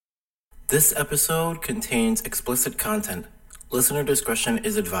This episode contains explicit content. Listener discretion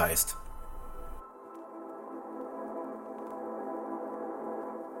is advised.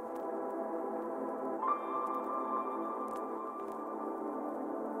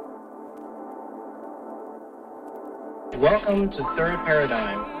 Welcome to Third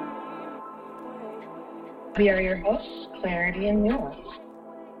Paradigm. We are your hosts, Clarity and Nuance.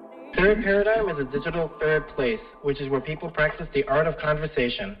 Third Paradigm is a digital third place, which is where people practice the art of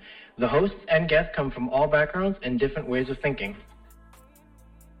conversation. The hosts and guests come from all backgrounds and different ways of thinking.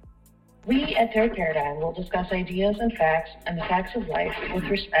 We at Third Paradigm will discuss ideas and facts and the facts of life with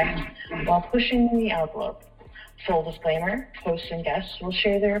respect while pushing the envelope. Full disclaimer, hosts and guests will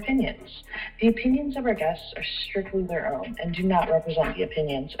share their opinions. The opinions of our guests are strictly their own and do not represent the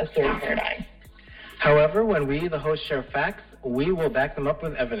opinions of Third Paradigm. However, when we, the hosts, share facts, we will back them up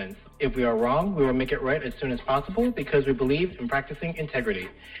with evidence. If we are wrong, we will make it right as soon as possible because we believe in practicing integrity.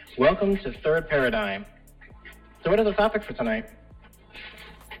 Welcome to Third Paradigm. So what is the topic for tonight?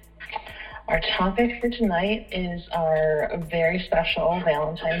 Our topic for tonight is our very special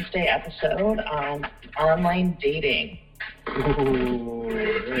Valentine's Day episode on online dating. Ooh,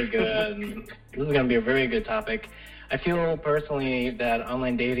 very good. This is going to be a very good topic. I feel personally that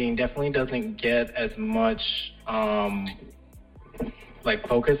online dating definitely doesn't get as much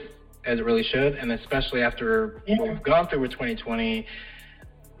focus as it really should, and especially after what we've gone through with 2020.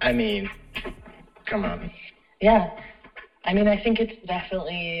 I mean, come on. Yeah. I mean, I think it's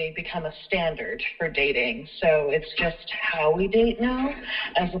definitely become a standard for dating. So it's just how we date now,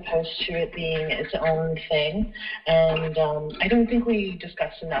 as opposed to it being its own thing. And I don't think we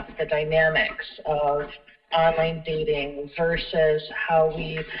discuss enough the dynamics of online dating versus how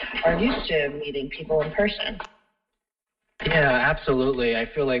we are used to meeting people in person. Yeah, absolutely. I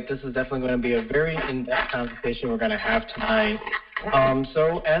feel like this is definitely going to be a very in-depth conversation we're going to have tonight.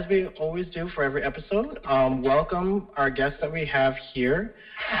 So as we always do for every episode, welcome our guests that we have here.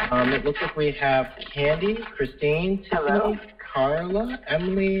 It looks like we have Candy, Christine, Tiffany, Carla,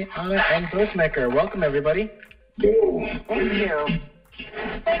 Emily, Anna, and Ghostmaker. Welcome, everybody. Thank you.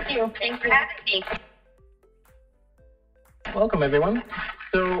 Thank you. Thanks for having me. Welcome, everyone.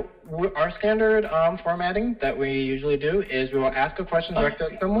 So our standard formatting that we usually do is we will ask a question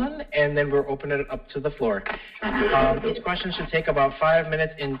directed at someone, and then we'll open it up to the floor. Each question should take about 5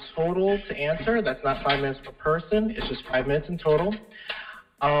 minutes in total to answer. That's not 5 minutes per person. It's just 5 minutes in total.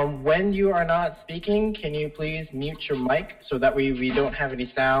 When you are not speaking, can you please mute your mic so that way we don't have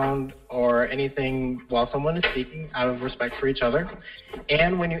any sound or anything while someone is speaking out of respect for each other.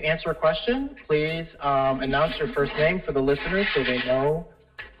 And when you answer a question, please announce your first name for the listeners so they know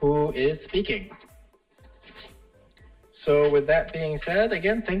who is speaking. So with that being said,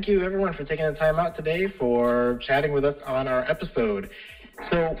 again, thank you everyone for taking the time out today for chatting with us on our episode.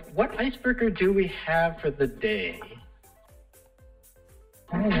 So what icebreaker do we have for the day?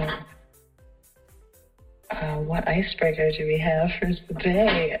 What icebreaker do we have for the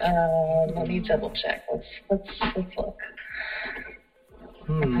day? Let me double check. Let's look.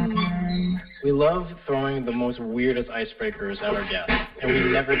 We love throwing the most weirdest icebreakers at our guests, and we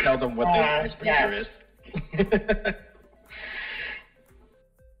never tell them what the icebreaker is.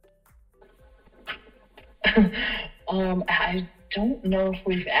 I don't know if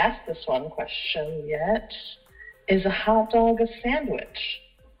we've asked this one question yet. Is a hot dog a sandwich?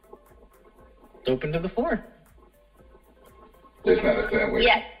 It's open to the floor. It's not a sandwich.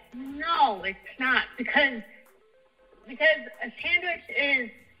 Yes. No, it's not. Because a sandwich is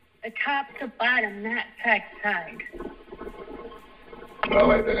a top to bottom, not side to side. I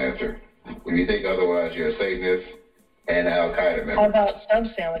like that answer. When you think otherwise, you're a Satanist and an Al-Qaeda member. How about sub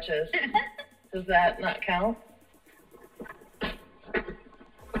sandwiches? Does that not count?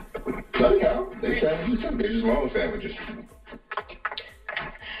 Does it count? They sandwiches, some bitches long sandwiches.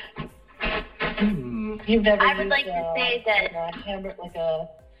 You've never I would used, like to say that a hamburger, like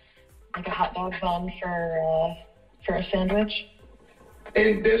a hot dog bun for a sandwich,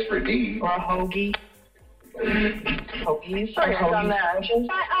 In desperate need. or a hoagie. Hoagies or Sorry, on that. sandwiches.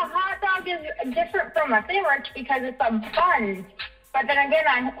 But a hot dog is different from a sandwich because it's a bun. But then again, a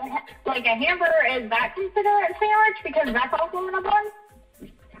hamburger, is that considered a sandwich because that's also in a bun?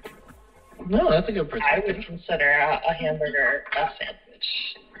 No, that's a good I perspective. would consider a hamburger a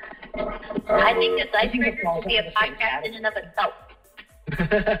sandwich. I think this I think it icebreaker falls should be a under the same podcast in and of itself.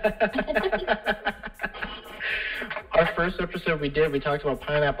 Our first episode we talked about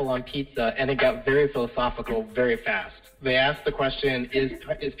pineapple on pizza, and it got very philosophical very fast. They asked the question, is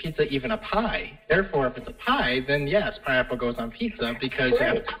pizza even a pie? Therefore, if it's a pie, then yes, pineapple goes on pizza because you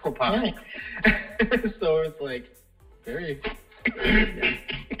have a apple pie. So it's like very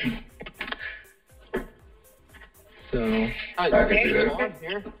I can see that.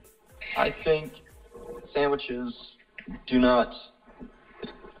 Here, I think sandwiches do not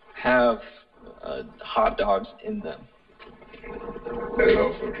have hot dogs in them. That is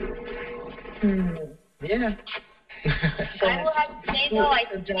also true. Yeah. I will have to say though, I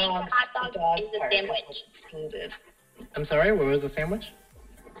think a hot dog is a sandwich. Excluded. I'm sorry, what was the sandwich?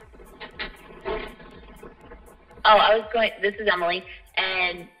 This is Emily,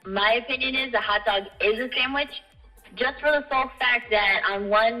 and my opinion is a hot dog is a sandwich, just for the sole fact that on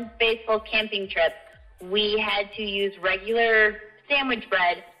one faithful camping trip, we had to use regular sandwich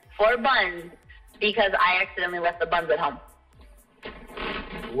bread for buns because I accidentally left the buns at home.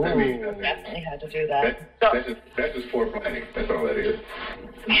 I mean, Definitely had to do that. that's just poor planning. That's all that is.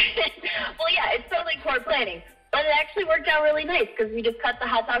 Well, yeah, it's totally poor planning. But it actually worked out really nice because we just cut the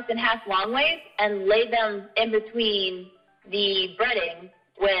hot dogs in half long ways and laid them in between the breading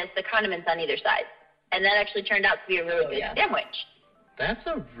with the condiments on either side. And that actually turned out to be a really good sandwich. That's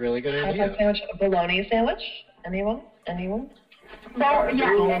a really good Hot idea. dog sandwich, a bologna sandwich? Anyone? So,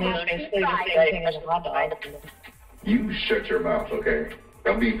 yeah, Bologna is basically the same thing as a hot dog. You shut your mouth, okay?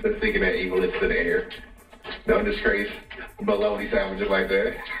 Don't be thinking that evil is in the air. Don't disgrace bologna sandwiches like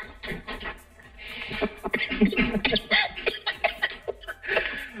that.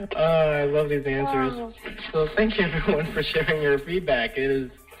 I love these answers. So thank you everyone for sharing your feedback. It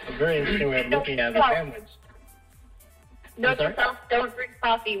is a very interesting way of looking at the sandwich. Note yourself, don't drink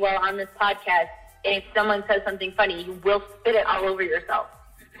coffee while on this podcast. If someone says something funny, you will spit it all over yourself.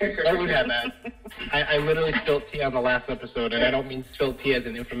 Oh, yeah, man. I literally spilled tea on the last episode, and I don't mean spilled tea as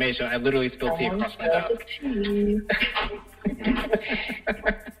in information. I literally spilled tea across my desk.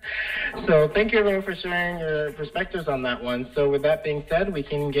 So thank you, everyone, for sharing your perspectives on that one. So with that being said, we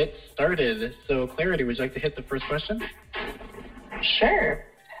can get started. So Clarity, would you like to hit the first question? Sure.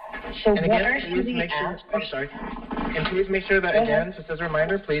 So And what again, are some of please the make sure, aspects? I'm sorry. And please make sure that, again, just as a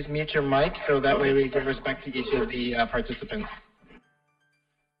reminder, please mute your mic so that way we give respect to each of the participants.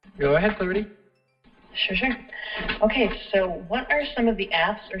 Go ahead, Clarity. Sure. Okay, so what are some of the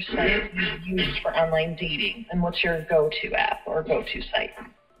apps or sites you use for online dating? And what's your go-to app or go-to site?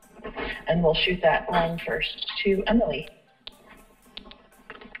 And we'll shoot that one first to Emily.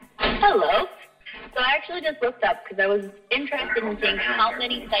 Hello. So I actually just looked up because I was interested in seeing how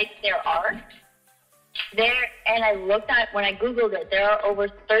many sites there are. And I looked at, when I Googled it, there are over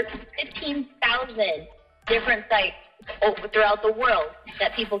 15,000 different sites throughout the world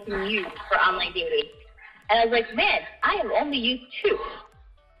that people can use for online dating. And I was like, man, I have only used 2.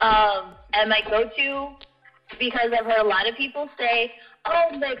 And my go-to, because I've heard a lot of people say, oh,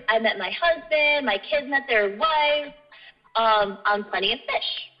 like, I met my husband, my kids met their wives, on Plenty of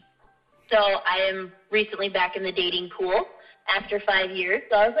Fish. So I am recently back in the dating pool after 5 years.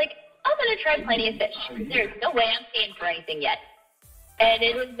 So I was like, I'm going to try Plenty of Fish. There's no way I'm paying for anything yet. And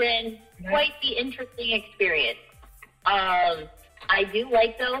it has been quite the interesting experience. I do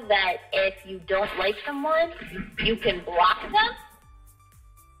like, though, that if you don't like someone, you can block them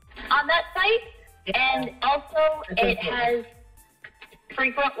on that site. And also, it has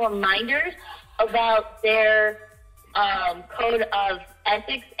frequent reminders about their code of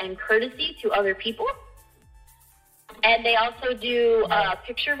ethics and courtesy to other people. And they also do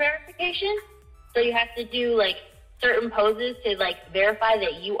picture verification. So you have to do, like, certain poses to, like, verify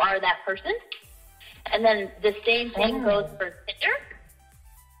that you are that person. And then the same thing goes for Tinder,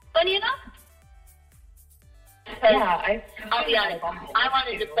 funny enough. Yeah, I'll be honest, I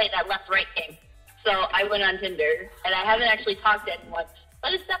wanted to play that left-right game. So I went on Tinder, and I haven't actually talked to anyone.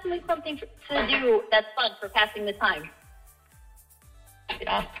 But it's definitely something to do that's fun for passing the time.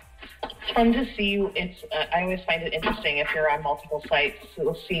 Yeah. It's fun to see. I always find it interesting if you're on multiple sites,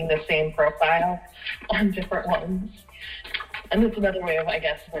 seeing the same profile on different ones. And it's another way of, I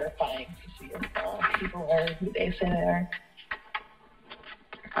guess, verifying to see if people are who they say they are.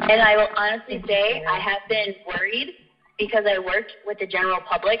 And I will honestly say I have been worried because I work with the general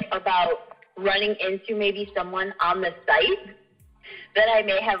public about running into maybe someone on the site that I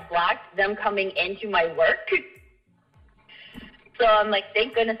may have blocked them coming into my work. So I'm like,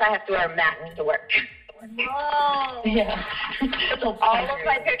 thank goodness I have to wear a mask to work. Whoa. Yeah. All of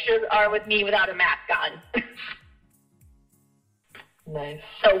my pictures are with me without a mask on. Nice.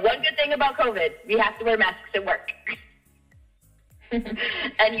 So one good thing about COVID, we have to wear masks at work.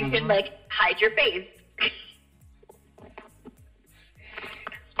 And you can, like, hide your face.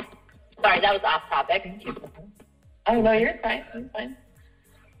 Sorry, that was off topic. Oh, no, you're fine. You're fine.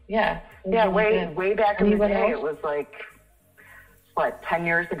 Yeah. Yeah, way back in the day, it was like, 10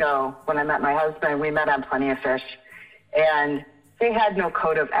 years ago when I met my husband, we met on Plenty of Fish, and they had no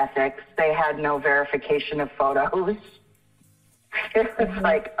code of ethics. They had no verification of photos. It's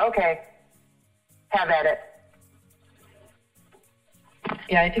like, okay, have at it.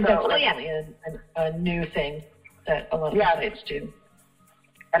 Yeah, I think So- that's definitely a new thing that a lot of sites do.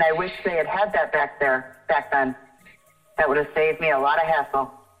 And I wish they had that back then. That would have saved me a lot of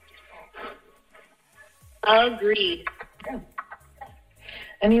hassle. Agreed. Yeah.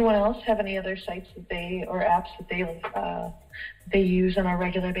 Anyone else have any other sites that or apps that they use on a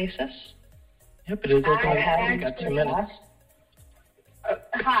regular basis? Yep, it is open. I We got 2 minutes.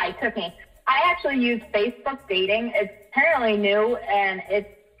 Hi, Tiffany. I actually use Facebook Dating. It's apparently new, and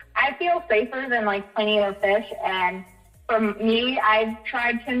I feel safer than like Plenty of Fish. And for me, I've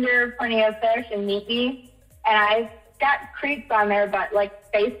tried Tinder, Plenty of Fish, and Meet Me, and I've got creeps on there. But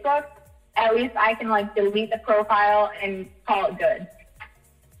like Facebook, at least I can like delete the profile and call it good.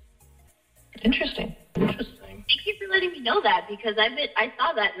 Interesting. Thank you for letting me know that, because I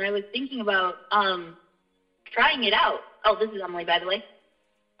saw that and I was thinking about trying it out. Oh, this is Emily, by the way.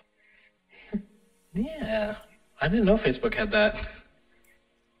 Yeah, I didn't know Facebook had that.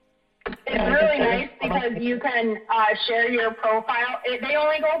 It's really nice because you can share your profile. They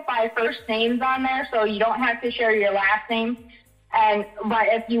only go by first names on there, so you don't have to share your last name. But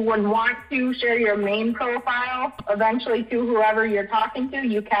if you would want to share your main profile eventually to whoever you're talking to,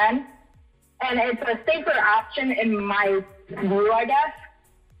 you can. And it's a safer option in my view, I guess.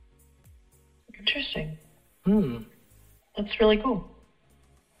 Interesting. That's really cool.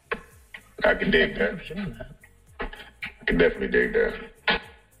 I can dig that. I can definitely dig that.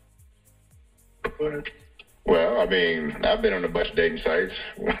 Well, I mean, I've been on a bunch of dating sites.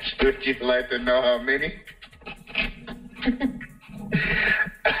 Would you like to know how many?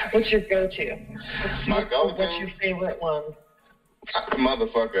 What's your go-to? My go-to? What's your favorite one?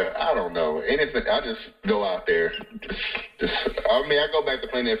 Motherfucker, I don't know. Anything. I just go out there. I go back to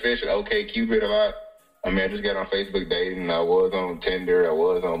Plenty of Fish and OkCupid a lot. I mean, I just got on Facebook dating. I was on Tinder. I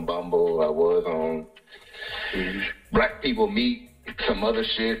was on Bumble. I was on Black People Meet, some other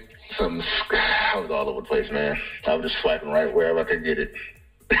shit. I was all over the place, man. I was just swiping right wherever I could get it.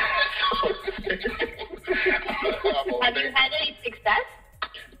 Have you had any success?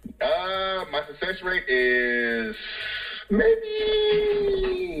 My success rate is maybe.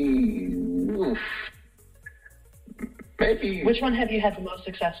 Which one have you had the most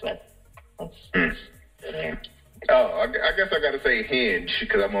success with? Let's there. Oh, I guess I got to say Hinge,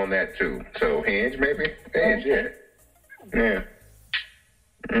 because I'm on that too. So Hinge, maybe? Hinge, yeah.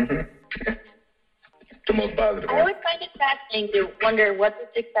 The most positive I one. always find it fascinating to wonder what the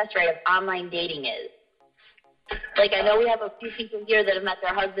success rate of online dating is. Like, I know we have a few people here that have met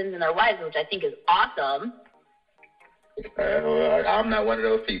their husbands and their wives, which I think is awesome. I'm not one of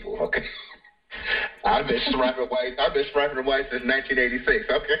those people, okay? I've been swiping white since 1986,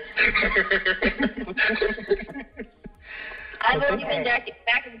 okay? I've only been back in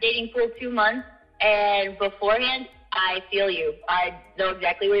the dating pool 2 months, and beforehand, I feel you. I know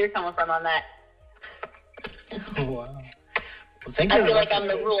exactly where you're coming from on that. Oh, wow. Well, thank you. I feel like I'm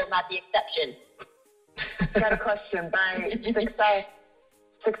the rule, not the exception. Got a question. By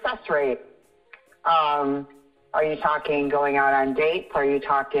success rate, are you talking going out on dates? Are you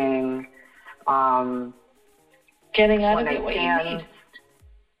talking getting out of it what you need?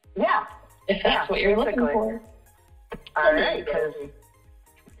 Yeah. If that's what you're looking for. All right.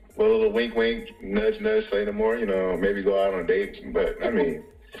 Well, a little wink, wink, nudge, nudge, say no more, maybe go out on a date. But, I mean.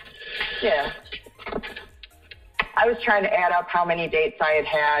 Yeah. I was trying to add up how many dates I had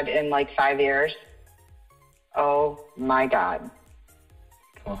had in like 5 years. Oh, my God.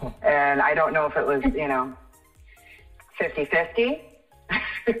 Uh-huh. And I don't know if it was, 50-50.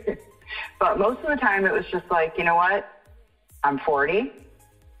 But most of the time it was just like, you know what? I'm 40.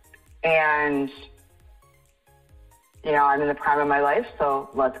 And, I'm in the prime of my life, so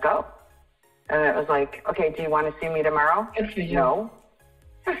let's go. And it was like, okay, do you want to see me tomorrow? Good for you. No.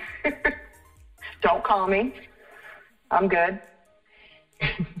 Don't call me. I'm good.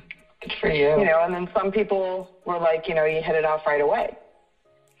 Good for you. And then some people were like, you hit it off right away.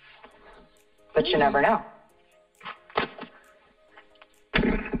 But you never know.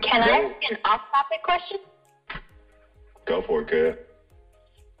 Can I ask an off-topic question? Go for it, kid.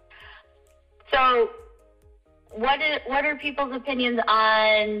 So, what are people's opinions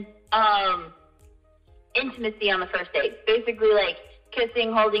on intimacy on the first date? Basically, like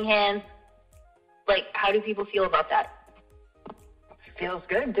kissing, holding hands. Like, how do people feel about that? Feels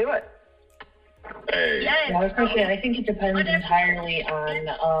good. Do it. Hey. Yeah, I think it depends entirely on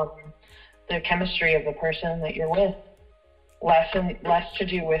the chemistry of the person that you're with. Less to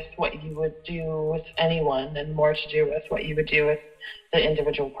do with what you would do with anyone, and more to do with what you would do with the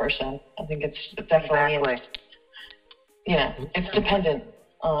individual person. I think it's definitely it's dependent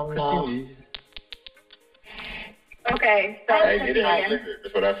on. Okay, so Hey, get it how you live it.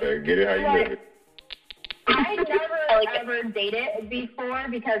 That's what I say. Get it how you live it. I never ever dated before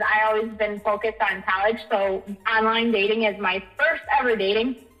because I always been focused on college. So online dating is my first ever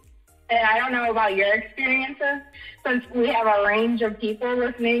dating. And I don't know about your experiences since we have a range of people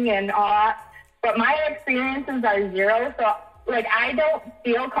listening and all that. But my experiences are zero. So like I don't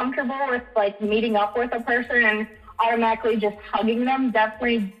feel comfortable with like meeting up with a person and automatically just hugging them,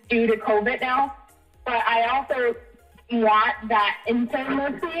 definitely due to COVID now. But I also want that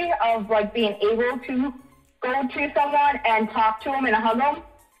intimacy of like being able to go to someone and talk to them and hug them.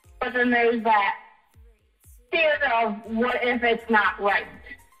 But then there's that fear of what if it's not right.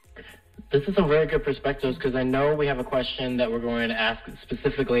 This is some very good perspectives because I know we have a question that we're going to ask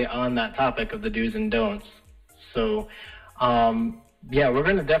specifically on that topic of the do's and don'ts. So, we're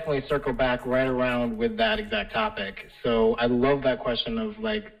going to definitely circle back right around with that exact topic. So I love that question of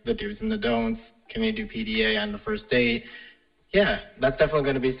like the do's and the don'ts. Can you do PDA on the first date? Yeah, that's definitely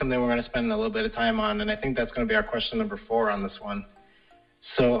going to be something we're going to spend a little bit of time on, and I think that's going to be our question number 4 on this one.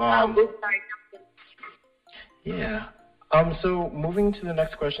 So, so moving to the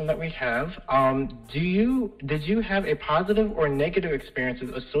next question that we have, did you have a positive or negative experiences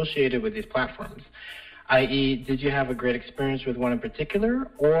associated with these platforms? I.e., did you have a great experience with one in particular,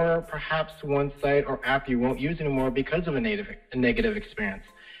 or perhaps one site or app you won't use anymore because of a negative experience?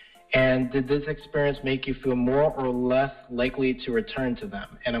 And did this experience make you feel more or less likely to return to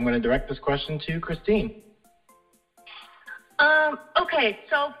them? And I'm going to direct this question to Christine. Okay,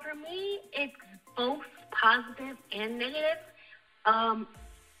 so for me, it's both positive and negative.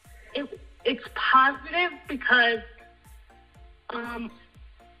 It's positive because I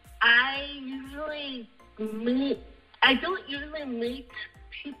don't usually meet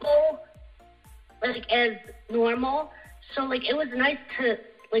people like as normal. So like it was nice to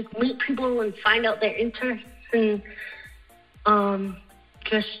like meet people and find out their interests and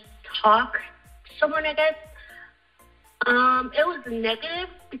just talk to someone, I guess. It was negative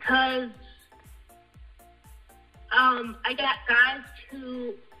because I got guys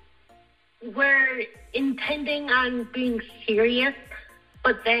who were intending on being serious,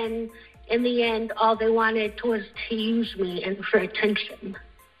 but then in the end, all they wanted was to use me and for attention.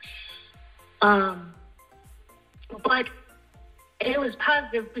 But it was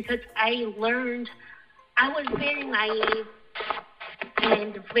positive because I learned I was very naive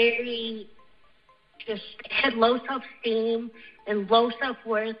and very just had low self-esteem and low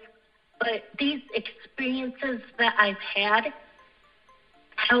self-worth. But these experiences that I've had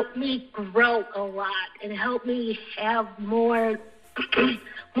helped me grow a lot and helped me have more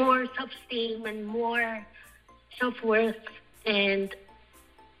more self-esteem and more self-worth. And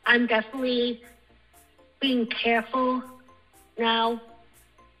I'm definitely being careful now.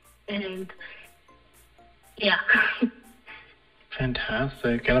 And yeah.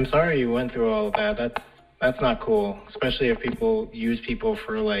 Fantastic. And I'm sorry you went through all of that. That's not cool, especially if people use people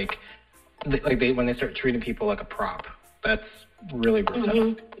for when they start treating people like a prop. That's really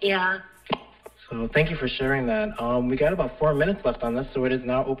brutal. Yeah. So thank you for sharing that. We got about 4 minutes left on this, so it is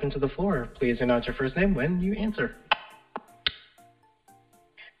now open to the floor. Please announce your first name when you answer.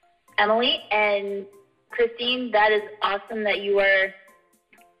 Emily. And Christine, that is awesome that you are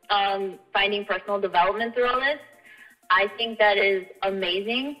finding personal development through all this. I think that is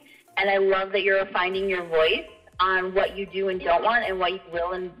amazing, and I love that you're finding your voice on what you do and don't want and what you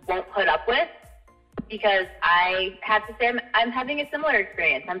will and won't put up with, because I have to say I'm having a similar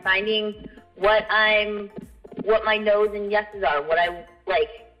experience. I'm finding what my no's and yeses are, what I like,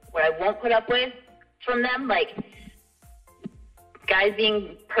 what I won't put up with from them. Like guys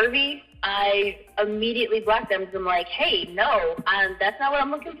being pervy, I immediately block them because I'm like, hey, no, that's not what I'm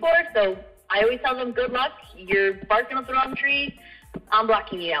looking for. So I always tell them, good luck. You're barking up the wrong tree. I'm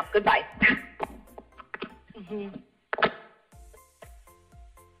blocking you now. Goodbye.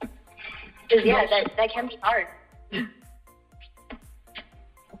 Yeah, that can be hard.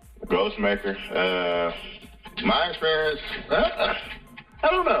 Ghostmaker. My experience, I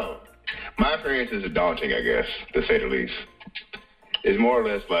don't know. My experience is daunting, I guess, to say the least. It's more or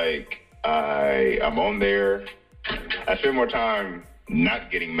less like I'm on there. I spend more time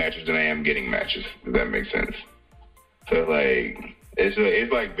not getting matches than I am getting matches, if that makes sense. So like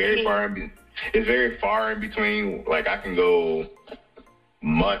it's like very far in between. Like I can go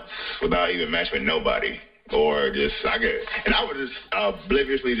months without even matching with nobody, or I would just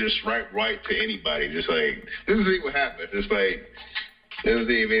obliviously just write right to anybody, just like this is what happens. Just like let's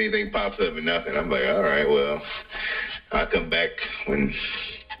see if anything pops up and nothing. I'm like, all right, well, I'll come back when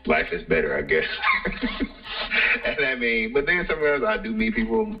life is better, I guess. And I mean, but then sometimes I do meet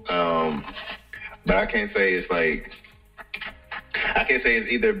people, but I can't say it's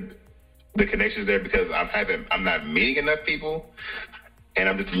either the connection's there because I'm not meeting enough people, and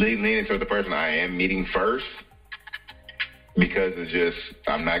I'm just leaning towards the person I am meeting first, because it's just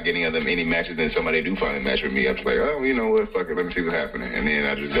I'm not getting them any matches. Then somebody do finally match with me, I'm just like, oh, you know what, fuck it, let me see what's happening, and then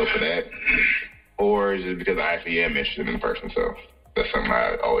I just go for that. Or is it because I actually am interested in the person? So that's something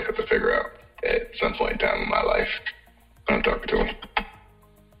I always have to figure out at some point in time in my life when I'm talking to them.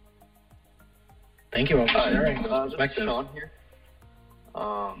 Thank you all for sharing those This is perspectives. Sean here.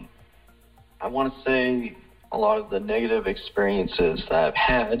 I want to say a lot of the negative experiences that I've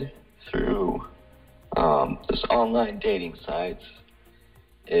had through this online dating sites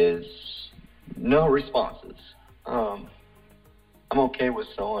is no responses. I'm okay with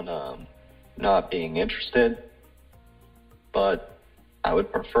someone not being interested, but I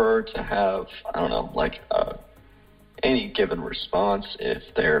would prefer to have, I don't know, like any given response. If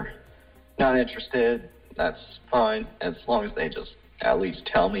they're not interested, that's fine, as long as they just at least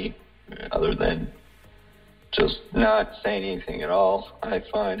tell me, other than just not saying anything at all. I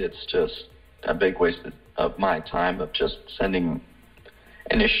find it's just a big waste of my time of just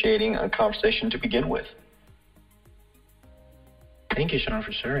initiating a conversation to begin with. Thank you, Sean,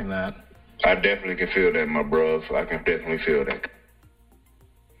 for sharing that. I definitely can feel that, my bruv. I can definitely feel that.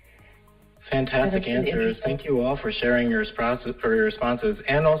 Fantastic That's really answers. interesting. Thank you all for sharing your responses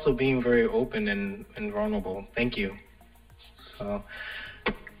and also being very open and vulnerable. Thank you. So,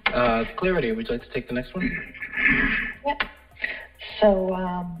 Clarity, would you like to take the next one? Yep.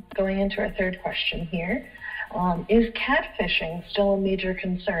 So going into our third question here, is catfishing still a major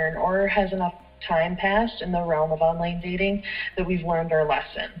concern, or has enough time passed in the realm of online dating that we've learned our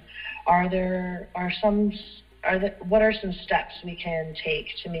lesson? What are some steps we can take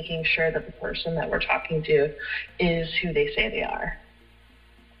to making sure that the person that we're talking to is who they say they are?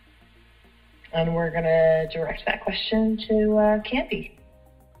 And we're going to direct that question to Campy.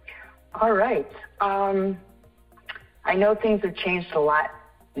 All right. I know things have changed a lot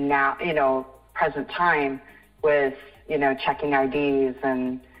now, present time with, checking IDs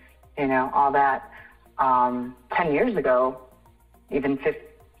and, all that. 10 years ago, even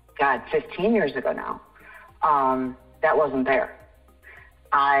 15 years ago now, that wasn't there.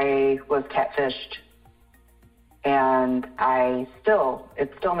 I was catfished, and it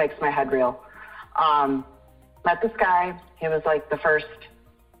still makes my head reel. Met this guy. He was like the first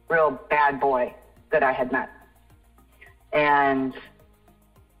real bad boy that I had met. And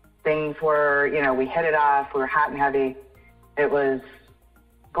things were, we hit it off. We were hot and heavy. It was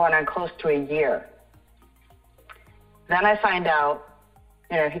going on close to a year. Then I find out,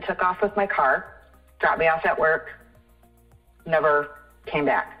 he took off with my car, dropped me off at work, never came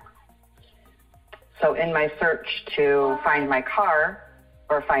back. So in my search to find my car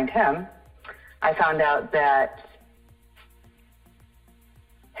or find him, I found out that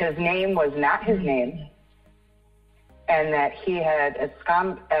his name was not his name, and that he had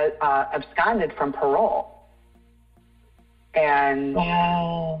absconded from parole. And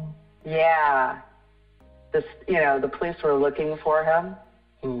Wow. yeah, the police were looking for him.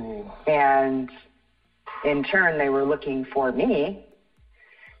 Ooh. And in turn, they were looking for me.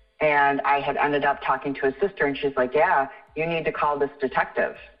 And I had ended up talking to his sister, and she's like, yeah, you need to call this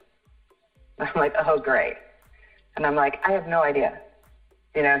detective. I'm like, oh, great. And I'm like, I have no idea.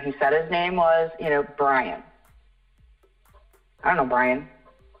 He said his name was, Brian. I don't know Brian.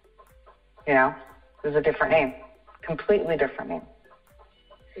 It was a different name. Completely different name.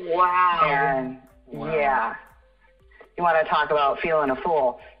 Wow. And yeah, you want to talk about feeling a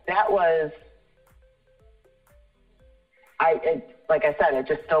fool. That was, like I said, it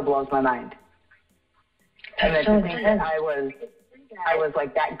just still blows my mind. And then to think that I was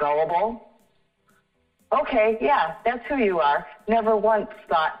like that gullible. Okay, yeah, that's who you are. Never once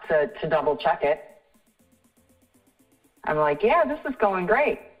thought to double check it. I'm like, yeah, this is going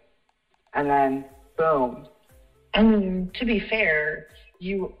great. And then, boom. To be fair,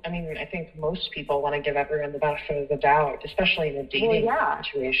 I think most people want to give everyone the benefit of the doubt, especially in a dating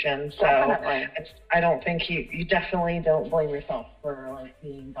situation. So Definitely. I don't think you definitely don't blame yourself for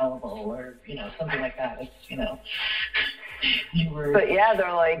being gullible or something like that. It's you were. But yeah,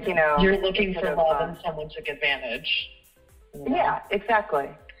 they're like, you're looking for love and someone took advantage. Yeah, exactly.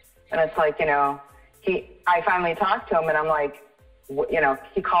 And it's like, I finally talked to him, and I'm like,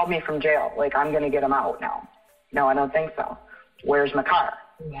 he called me from jail. Like, I'm going to get him out now. No, I don't think so. Where's my car?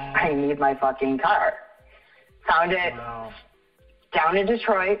 Wow. I need my fucking car. Found it down in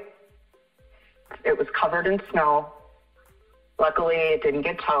Detroit. It was covered in snow. Luckily, it didn't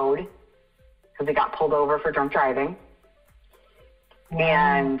get towed because he got pulled over for drunk driving.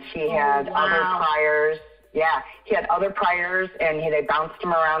 And he had other priors. Yeah, he had other priors, and they bounced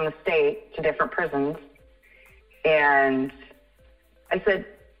him around the state to different prisons. And I said,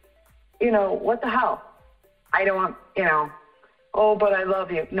 what the hell? I don't want, oh, but I love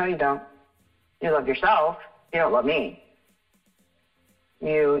you. No, you don't. You love yourself. You don't love me.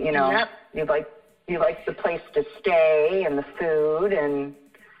 You like the place to stay and the food and,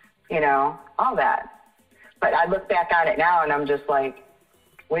 all that. But I look back on it now and I'm just like,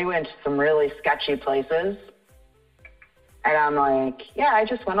 we went to some really sketchy places. And I'm like, yeah, I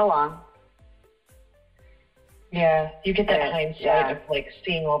just went along. Yeah, you get that hindsight of like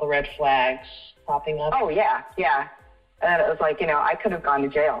seeing all the red flags popping up. Oh, yeah. And it was like, I could have gone to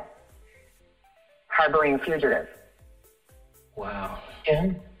jail harboring a fugitive. Wow.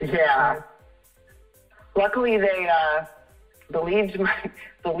 Yeah. Luckily, they believed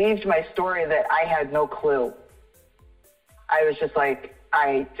my story that I had no clue. I was just like,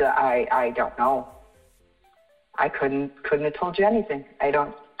 I don't know. I couldn't have told you anything. I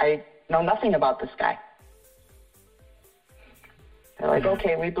know nothing about this guy. They're like,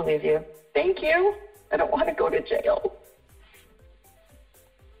 okay, we believe you. Thank you. I don't want to go to jail.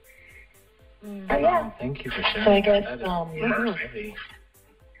 Wow, thank you for sharing. So I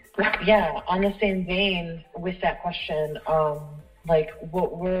guess, on the same vein with that question, like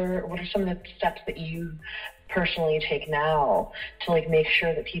what are some of the steps that you personally take now to like make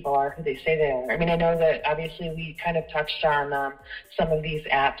sure that people are who they say they are? I mean, I know that obviously we kind of touched on some of these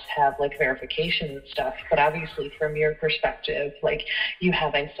apps have like verification and stuff, but obviously from your perspective, like you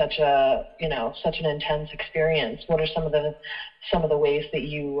having such an intense experience, what are some of the ways that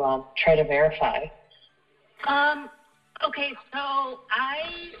you try to verify? Okay, so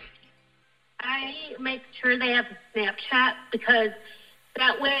I make sure they have a Snapchat because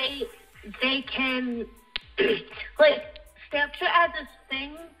that way they can, like, Snapchat has this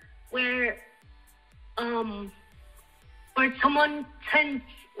thing where someone sends,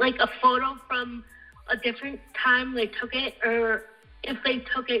 like, a photo from a different time they took it, or if they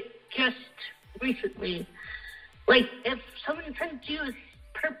took it just recently. Like, if someone sends you a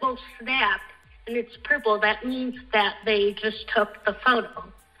purple snap and it's purple, that means that they just took the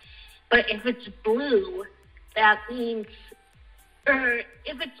photo. But if it's blue, that means, or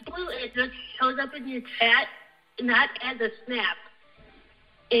if it's blue, it just shows up in your chat, not as a snap.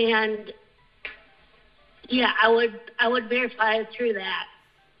 And yeah, I would verify it through that.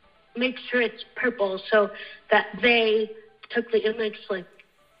 Make sure it's purple so that they took the image, like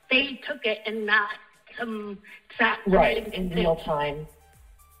they took it and not some right in real time.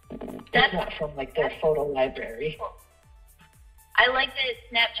 That's not from like their photo library. I like that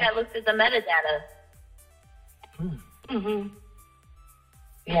Snapchat looks at the metadata.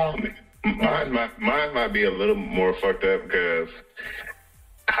 Yeah. Mine might be a little more fucked up because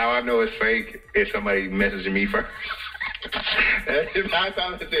how I know it's fake is somebody messaging me first. 9 times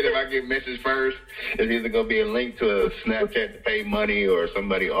out of 10, if I get messaged first, it's either going to be a link to a Snapchat to pay money or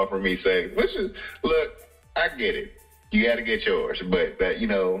somebody offer me sex. Which is, look, I get it. You got to get yours, but that,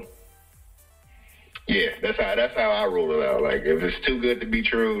 yeah, that's how I rule it out. Like, if it's too good to be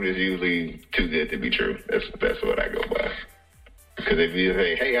true, it's usually too good to be true. That's what I go by. Because if you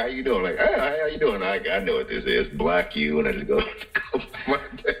say, hey, how you doing? Like, hey, how you doing? I know what this is. Block you, and I just go.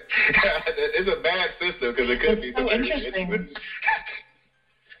 It's a bad system because it could be so interesting.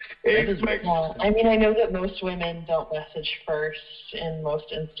 Well, I mean, I know that most women don't message first in most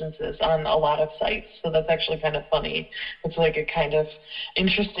instances on a lot of sites, so that's actually kind of funny. It's like a kind of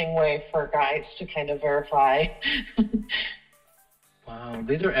interesting way for guys to kind of verify. Wow,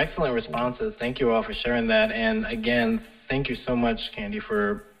 these are excellent responses. Thank you all for sharing that. And again, thank you so much, Candy,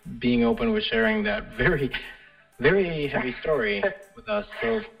 for being open with sharing that very, very heavy story with us.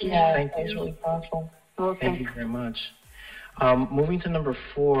 So thank you. That was really powerful. Well, thank you very much. Moving to number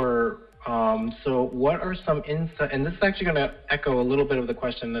 4, so what are some insights, and this is actually going to echo a little bit of the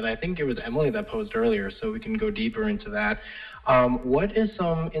question that I think it was Emily that posed earlier, so we can go deeper into that. What is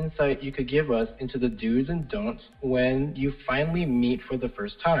some insight you could give us into the do's and don'ts when you finally meet for the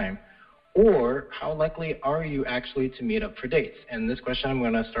first time? Or how likely are you actually to meet up for dates? And this question I'm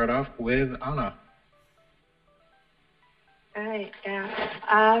going to start off with Anna. All right,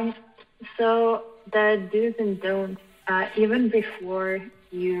 yeah. So the do's and don'ts, even before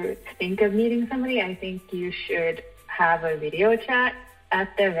you think of meeting somebody, I think you should have a video chat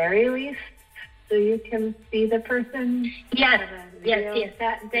at the very least, so you can see the person. Yes.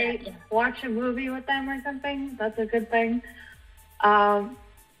 That day, watch a movie with them or something. That's a good thing.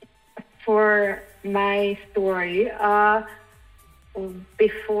 For my story,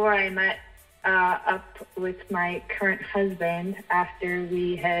 before I met up with my current husband, after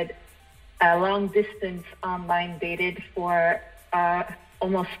we had long distance online dated for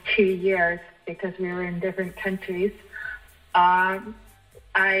almost 2 years because we were in different countries,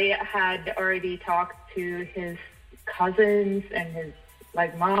 I had already talked to his cousins and his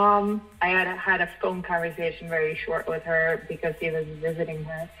mom. I had a phone conversation very short with her because he was visiting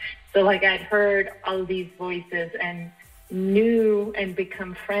her. So I'd heard all these voices and knew and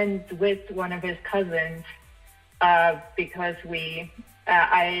become friends with one of his cousins because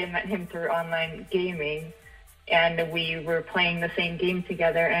I met him through online gaming, and we were playing the same game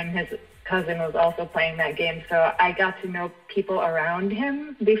together, and his cousin was also playing that game. So I got to know people around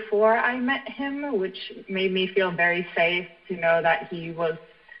him before I met him, which made me feel very safe to know that he was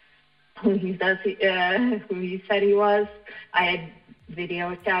who he said he was. I had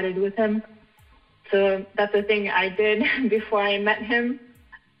video chatted with him. So that's the thing I did before I met him.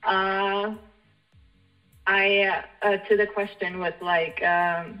 To the question with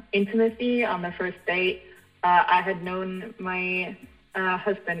intimacy on the first date, I had known my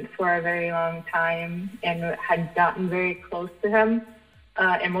husband for a very long time and had gotten very close to him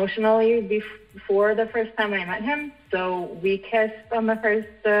emotionally before the first time I met him. So we kissed on the first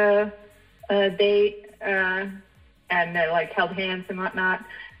date and held hands and whatnot.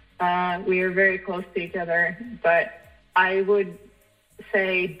 We were very close to each other, but I would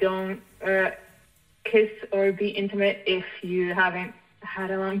say don't kiss or be intimate if you haven't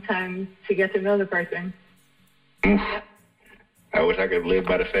had a long time to get to know the person. I wish I could live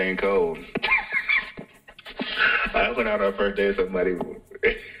by the same code. I went out on our first date with somebody,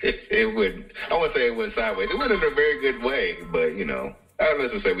 it wouldn't, I wouldn't say it went sideways. It went in a very good way, but,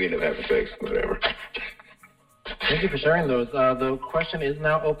 let's just say we ended up having sex, whatever. Thank you for sharing those. The question is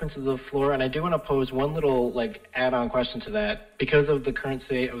now open to the floor, and I do want to pose one little add-on question to that. Because of the current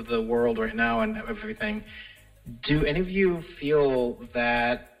state of the world right now and everything, do any of you feel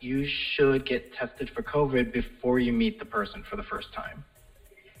that you should get tested for COVID before you meet the person for the first time?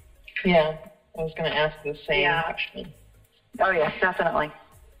 Yeah, I was going to ask the same question. Oh, yes, definitely.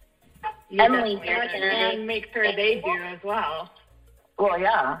 Emily here, and make sure they do as well. Well,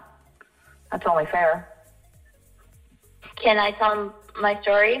 yeah, that's only fair. Can I tell my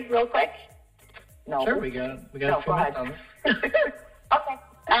story real quick? No. Sure, we got a few minutes on this. Okay.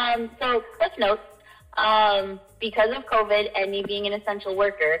 So, cliff notes. Because of COVID and me being an essential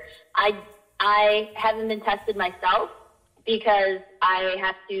worker, I haven't been tested myself because I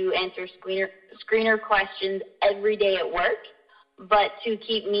have to answer screener questions every day at work. But to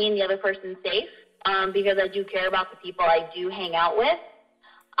keep me and the other person safe, because I do care about the people I do hang out with,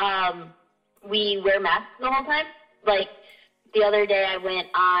 we wear masks the whole time. The other day I went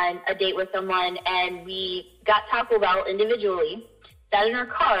on a date with someone and we got Taco Bell individually, sat in our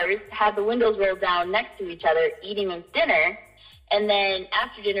cars, had the windows rolled down next to each other, eating dinner, and then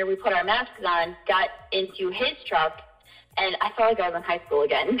after dinner we put our masks on, got into his truck, and I felt like I was in high school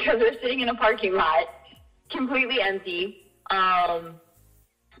again because we're sitting in a parking lot, completely empty,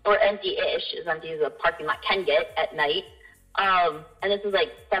 or empty-ish, as empty as a parking lot can get at night, and this was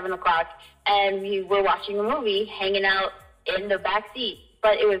 7 o'clock, and we were watching a movie, hanging out in the back seat,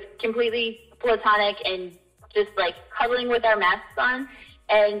 but it was completely platonic and just cuddling with our masks on,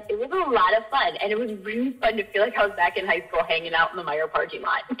 and it was a lot of fun, and it was really fun to feel like I was back in high school hanging out in the Meijer parking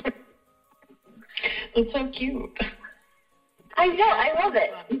lot. It's so cute. I know, I love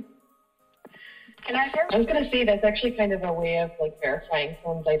it. Can I share? I was going to say that's actually kind of a way of verifying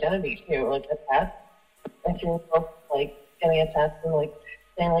someone's identity too, a test. If you're both getting a test and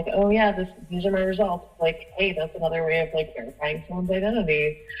saying oh yeah, these are my results. Hey, that's another way of verifying someone's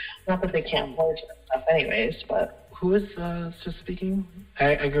identity. Not that they can't forge that stuff anyways, but who is just speaking? I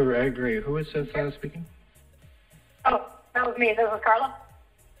agree. Who is just speaking? Oh, that was me. That was Carla.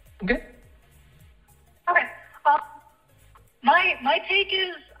 Okay. Okay. My take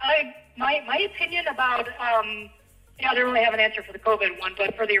is my opinion about I don't really have an answer for the COVID one,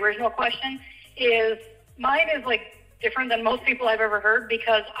 but for the original question is mine is different than most people I've ever heard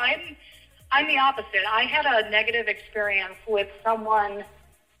because I'm the opposite. I had a negative experience with someone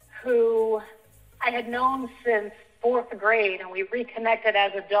who I had known since 4th grade, and we reconnected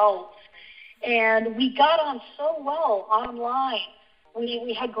as adults, and we got on so well online.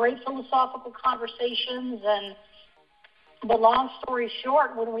 We had great philosophical conversations, and the long story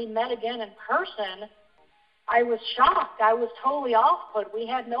short, when we met again in person, I was shocked. I was totally off-put. We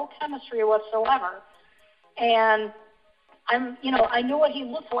had no chemistry whatsoever, and I knew what he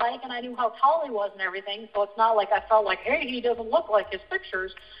looked like, and I knew how tall he was and everything, so it's not I felt hey, he doesn't look like his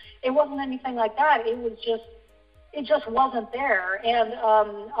pictures. It wasn't anything like that. It was just it just wasn't there. And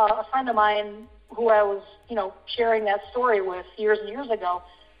a friend of mine who I was, sharing that story with years and years ago,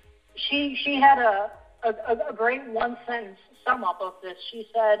 she had a great one-sentence sum up of this. She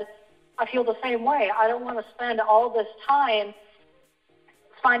said, I feel the same way. I don't want to spend all this time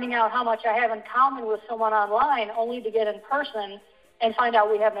finding out how much I have in common with someone online only to get in person and find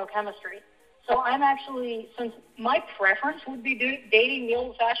out we have no chemistry. So I'm actually, since my preference would be dating the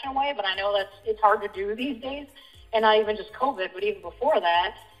old-fashioned way, but I know it's hard to do these days, and not even just COVID, but even before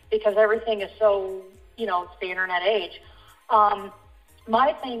that, because everything is so, it's the internet age.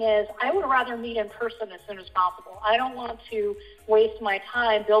 My thing is, I would rather meet in person as soon as possible. I don't want to waste my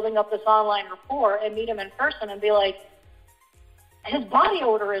time building up this online rapport and meet him in person and be like, his body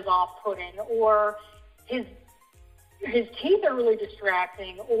odor is off-putting, or his teeth are really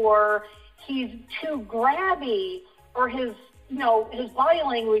distracting, or he's too grabby, or his body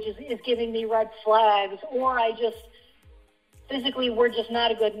language is giving me red flags, or physically we're just not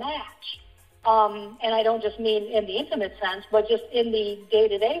a good match. And I don't just mean in the intimate sense, but just in the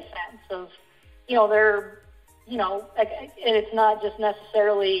day-to-day sense of, and it's not just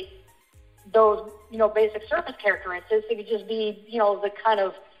necessarily those, basic surface characteristics. It could just be, the kind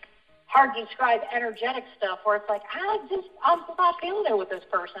of hard to describe energetic stuff where it's like, I'm just not feeling it with this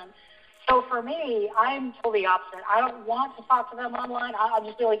person. So for me, I'm totally opposite. I don't want to talk to them online. I'll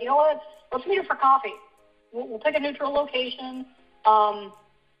just be like, you know what? Let's meet up for coffee. We'll pick a neutral location,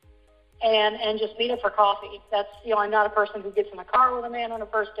 and just meet up for coffee. That's, I'm not a person who gets in the car with a man on a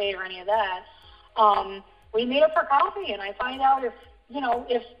first date or any of that. We meet up for coffee, and I find out if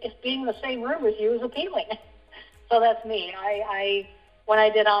being in the same room with you is appealing. So that's me. When I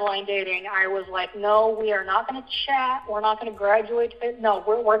did online dating, I was like, no, we are not going to chat. We're not going to graduate. No,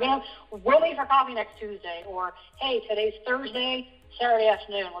 we'll meet for coffee next Tuesday. Or, hey, today's Thursday, Saturday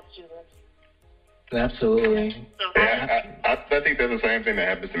afternoon, let's do this. Absolutely. Yeah, I think that's the same thing that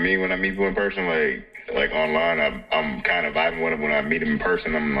happens to me when I meet people in person. Like online, I'm kind of vibing with them. When I meet them in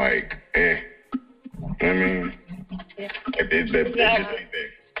person, I'm like, eh. I mean, it just ain't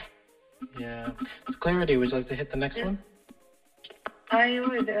there. Yeah. Clarity, would you like to hit the next one? I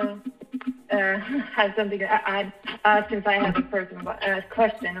would have something to add since I have a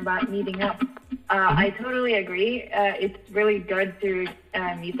question about meeting up. I totally agree. It's really good to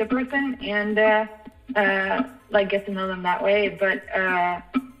meet the person and get to know them that way. But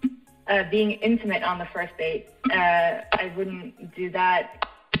being intimate on the first date, I wouldn't do that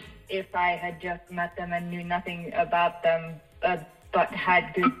if I had just met them and knew nothing about them, but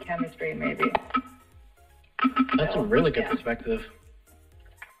had good chemistry, maybe. That's a really good perspective.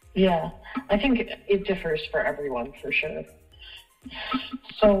 Yeah, I think it differs for everyone, for sure.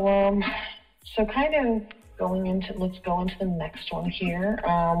 So kind of let's go into the next one here.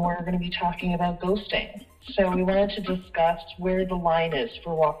 We're going to be talking about ghosting. So we wanted to discuss where the line is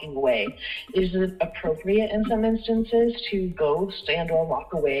for walking away. Is it appropriate in some instances to ghost and or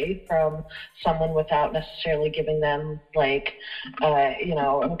walk away from someone without necessarily giving them an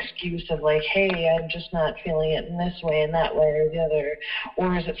excuse of like, hey, I'm just not feeling it in this way and that way or the other?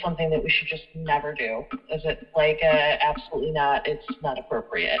 Or is it something that we should just never do? Is it absolutely not, it's not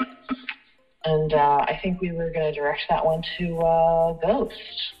appropriate? And I think we were going to direct that one to Ghost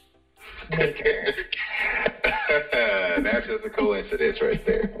Maker. That's just a coincidence right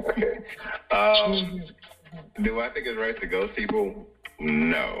there. Okay. Do I think it's right to ghost people?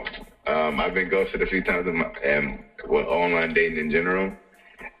 No. I've been ghosted a few times online dating in general.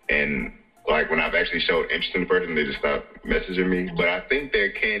 And when I've actually showed interest in the person, they just stop messaging me. But I think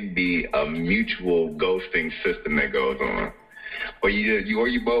there can be a mutual ghosting system that goes on. Where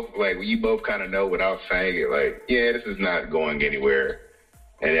you both kind of know without saying it, yeah, this is not going anywhere,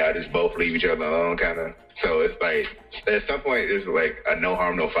 and y'all just both leave each other alone, kind of. So it's at some point, there's a no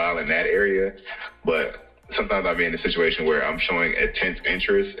harm, no foul in that area, but sometimes I'll be in a situation where I'm showing intense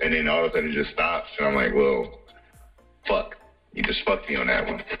interest, and then all of a sudden it just stops, and I'm like, well, fuck, you just fucked me on that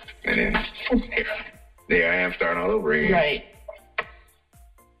one, and then there I am starting all over again. Right.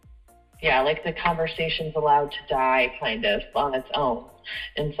 Yeah, the conversation's allowed to die kind of on its own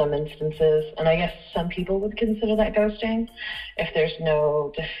in some instances. And I guess some people would consider that ghosting if there's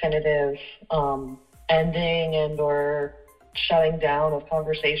no definitive ending and or shutting down of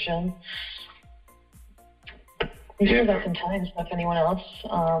conversation. We should have got some time, so if anyone else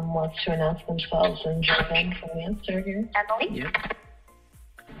wants to announce themselves and jump in for the answer here. Emily? Yeah.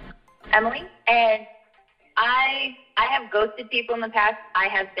 Emily? And I have ghosted people in the past. I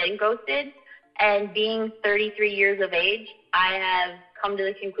have been ghosted. And being 33 years of age, I have come to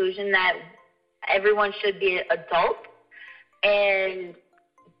the conclusion that everyone should be an adult and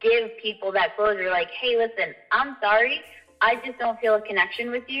give people that closure, like, hey, listen, I'm sorry. I just don't feel a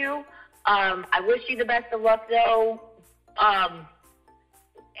connection with you. I wish you the best of luck, though.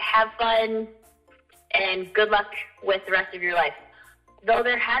 Have fun and good luck with the rest of your life. Though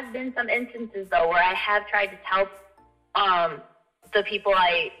there has been some instances, though, where I have tried to tell the people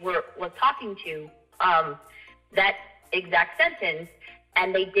I was talking to that exact sentence,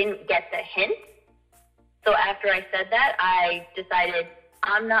 and they didn't get the hint. So after I said that, I decided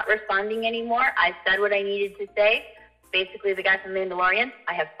I'm not responding anymore. I said what I needed to say. Basically, the guy from Mandalorian,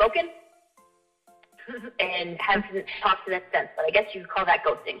 I have spoken and haven't talked to them since. But I guess you could call that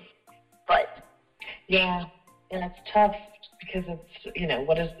ghosting. But yeah, and it's tough because it's, you know,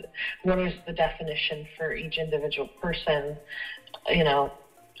 what is the definition for each individual person? You know,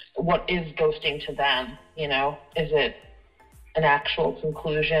 what is ghosting to them? You know, is it an actual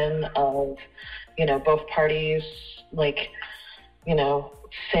conclusion of, you know, both parties, like, you know,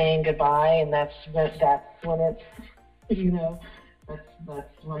 saying goodbye, and that's when it's, you know,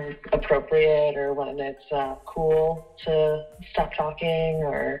 that's when it's appropriate, or when it's cool to stop talking,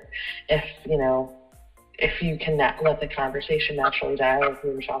 or if, you know, if you can let the conversation naturally die, like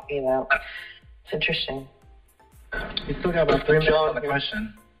we were talking about. It's interesting. You still got about 3 minutes on the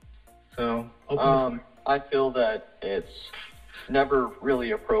question. So, I feel that it's never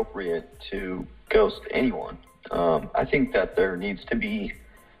really appropriate to ghost anyone. I think that there needs to be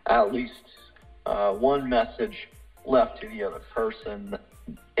at least one message left to the other person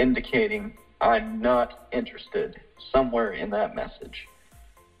indicating I'm not interested somewhere in that message.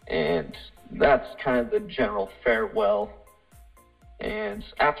 And that's kind of the general farewell. And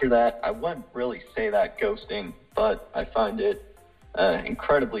after that, I wouldn't really say that ghosting, but I find it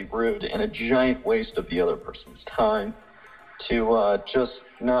incredibly rude and a giant waste of the other person's time to just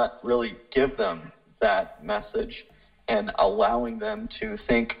not really give them that message and allowing them to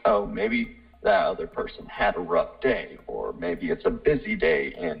think, oh, maybe that other person had a rough day, or maybe it's a busy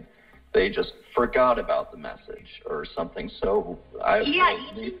day and they just forgot about the message or something. So I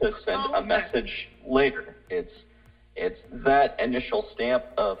will need to send a message later. It's that initial stamp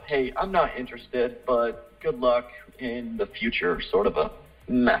of, hey, I'm not interested, but good luck in the future, sort of a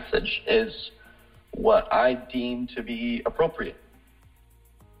message is what I deem to be appropriate.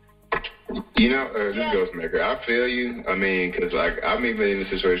 You know, this Ghostmaker, I feel you. I mean, because like I'm even in a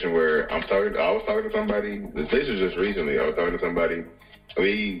situation where I was talking to somebody. This is just recently. I was talking to somebody.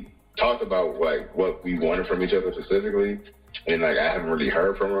 We talked about like what we wanted from each other specifically, and like I haven't really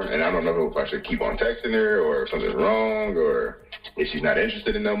heard from her, and I don't know if I should keep on texting her or if something's wrong or if she's not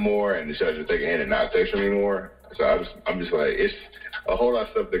interested in no more, and should I just take a hand and not text her anymore. So I'm just like, it's a whole lot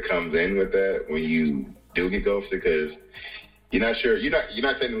of stuff that comes in with that when you do get ghosted, because you're not sure, you're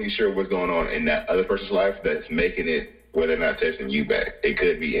not technically sure what's going on in that other person's life that's making it where they're not texting you back. It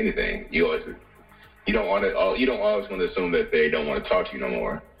could be anything. You don't always want to assume that they don't want to talk to you no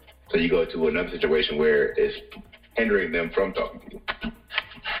more. So you go to another situation where it's hindering them from talking to you.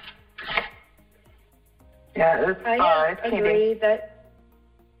 Yeah, I agree that.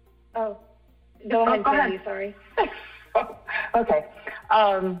 Oh, go ahead, Candy. Sorry. Okay.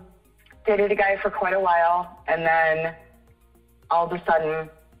 Dated a guy for quite a while, and then all of a sudden,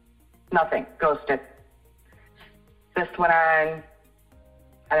 nothing. Ghosted. This went on,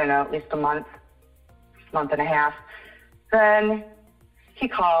 I don't know, at least a month and a half. Then he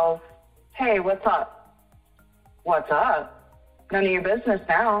calls, hey, what's up? What's up? None of your business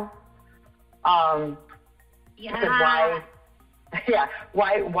now. I said,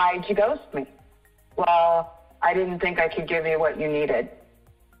 why'd you ghost me? Well, I didn't think I could give you what you needed.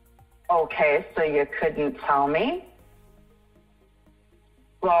 Okay, so you couldn't tell me?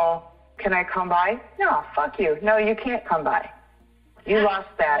 Well, can I come by? No, fuck you. No, you can't come by. You lost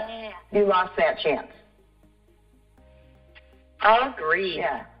that. You lost that chance. I'll agree.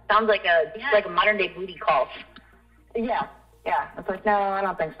 Yeah. Sounds like a modern day booty call. Yeah. It's like, no, I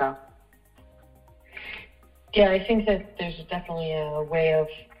don't think so. Yeah, I think that there's definitely a way of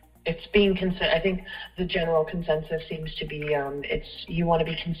it's being I think the general consensus seems to be it's you want to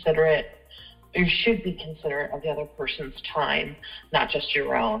be considerate. You should be considerate of the other person's time, not just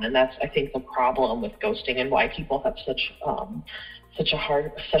your own. And that's, I think, the problem with ghosting and why people have such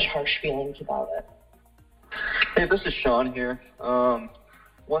harsh feelings about it. Hey, this is Sean here.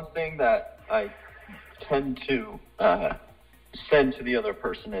 One thing that I tend to send to the other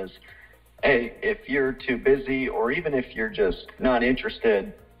person is, hey, if you're too busy or even if you're just not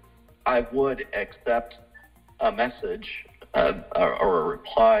interested, I would accept a message or a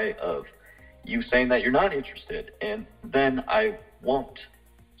reply of you saying that you're not interested, and then I won't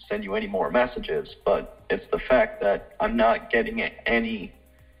send you any more messages. But it's the fact that I'm not getting any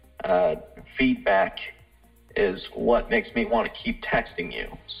feedback is what makes me want to keep texting you.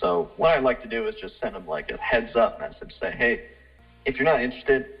 So what I like to do is just send them like a heads up message, say, hey, if you're not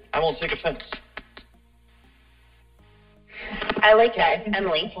interested, I won't take offense. I like that,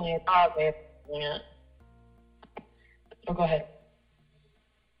 Emily. Oh, go ahead.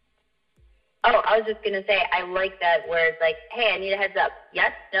 Oh, I was just going to say, I like that where it's like, hey, I need a heads up.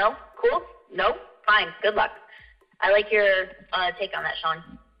 Yes? No? Cool? No? Fine. Good luck. I like your take on that, Sean.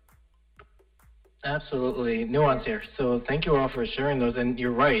 Absolutely. Nuance here. So thank you all for sharing those. And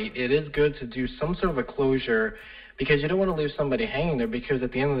you're right. It is good to do some sort of a closure because you don't want to leave somebody hanging there because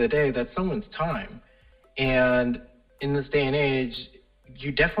at the end of the day, that's someone's time. And in this day and age,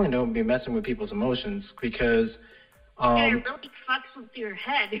 you definitely don't be messing with people's emotions because it really fucks with your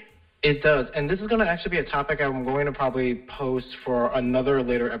head. It does. And this is going to actually be a topic I'm going to probably post for another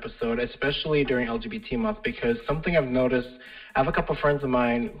later episode, especially during LGBT month, because something I've noticed, I have a couple friends of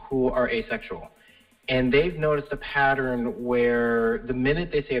mine who are asexual. And they've noticed a pattern where the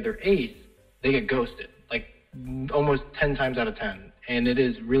minute they say they're ace, they get ghosted, like almost 10 times out of 10. And it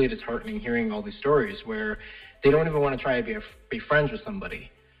is really disheartening hearing all these stories where they don't even want to try to be friends with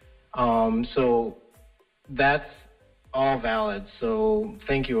somebody. So that's all valid. So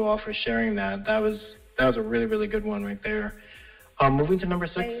thank you all for sharing that. That was a really, really good one right there. Moving to number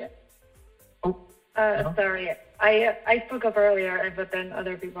 6. Sorry, I spoke up earlier, but then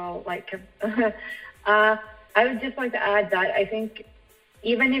other people I would just like to add that I think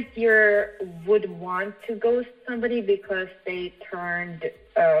even if you would want to ghost somebody because they turned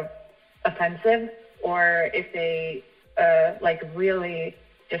offensive, or if they really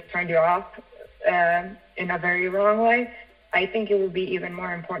just turned you off in a very wrong way, I think it would be even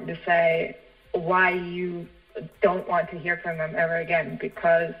more important to say why you don't want to hear from them ever again,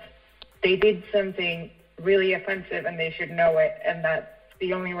 because they did something really offensive and they should know it, and that's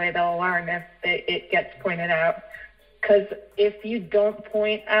the only way they'll learn if it gets pointed out. Because if you don't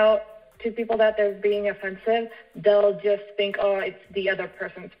point out to people that they're being offensive, they'll just think, oh, it's the other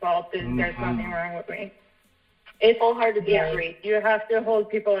person's fault. There's nothing wrong with me. It's wholeheartedly agree. You have to hold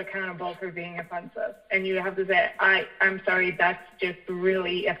people accountable for being offensive. And you have to say, I'm sorry, that's just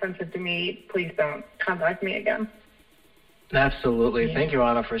really offensive to me. Please don't contact me again. Absolutely. Yeah. Thank you,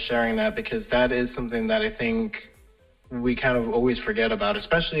 Anna, for sharing that, because that is something that I think we kind of always forget about,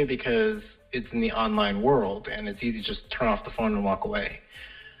 especially because it's in the online world and it's easy to just turn off the phone and walk away.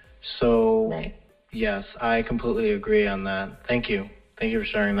 So, yes, I completely agree on that. Thank you. Thank you for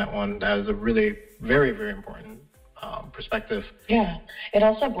sharing that one. That is a really very, very important perspective. Yeah, it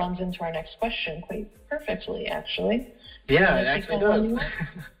also blends into our next question quite perfectly, actually. Yeah, it actually does.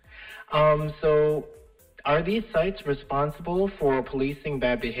 So, are these sites responsible for policing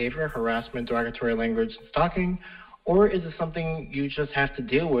bad behavior, harassment, derogatory language, and stalking, or is it something you just have to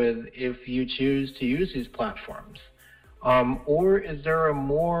deal with if you choose to use these platforms? Or is there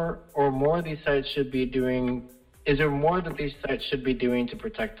more these sites should be doing? Is there more that these sites should be doing to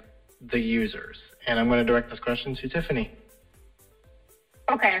protect the users? And I'm going to direct this question to Tiffany.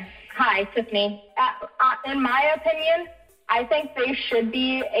 Okay. Hi, Tiffany. In my opinion, I think they should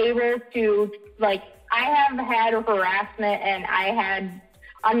be able to, I have had harassment and I had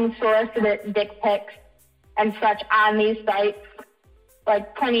unsolicited dick pics and such on these sites,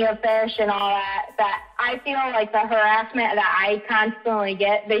 like Plenty of Fish and all that I feel like the harassment that I constantly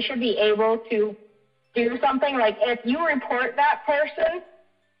get, they should be able to do something. Like, if you report that person,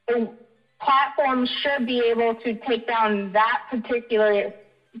 the platform should be able to take down that particular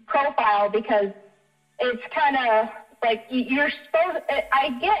profile, because it's kind of like you're supposed, I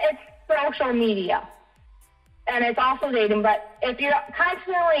get it's social media and it's also dating, but if you're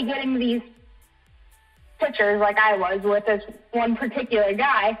constantly getting these pictures like I was with this one particular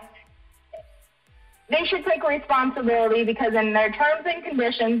guy, they should take responsibility, because in their terms and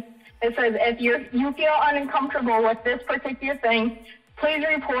conditions, it says if you feel uncomfortable with this particular thing, please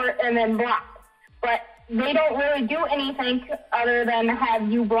report and then block. But they don't really do anything other than have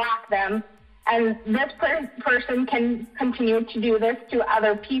you block them, and this person can continue to do this to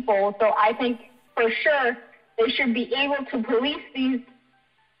other people. So I think for sure they should be able to police these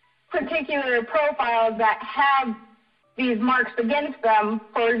particular profiles that have these marks against them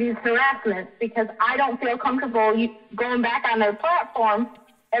for these harassments, because I don't feel comfortable going back on their platform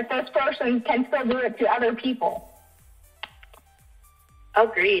if this person can still do it to other people.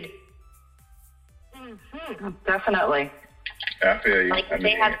 Agreed. Mm-hmm. Definitely. I feel you. Like, if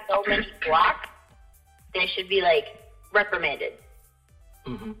they have so many blocks, they should be, reprimanded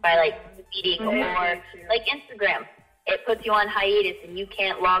by, meeting, or, Instagram. It puts you on hiatus and you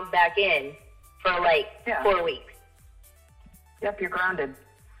can't log back in for, 4 weeks. Yep, you're grounded.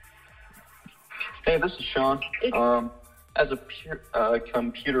 Hey, this is Sean. As a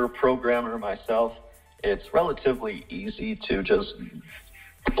computer programmer myself, it's relatively easy to just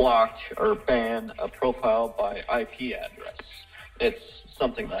block or ban a profile by IP address. It's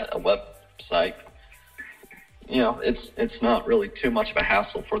something that a website, it's not really too much of a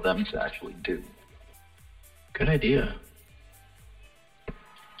hassle for them to actually do. Good idea.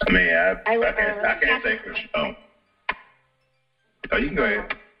 I mean, I can't say for sure. Oh, you can go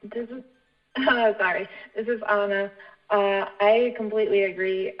ahead. This is Anna. I completely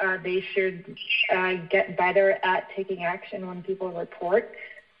agree. They should get better at taking action when people report.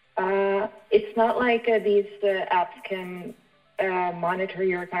 It's not like these apps can monitor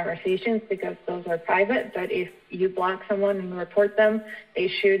your conversations because those are private, but if you block someone and report them, they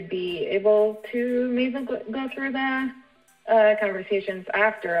should be able to maybe go through the conversations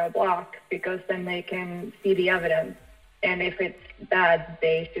after a block, because then they can see the evidence. And if it's bad,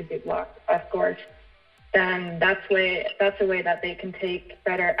 they should be blocked, of course. Then that's a way that they can take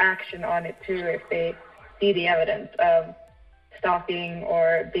better action on it too, if they see the evidence of stalking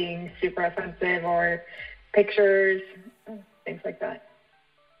or being super offensive or pictures, things like that.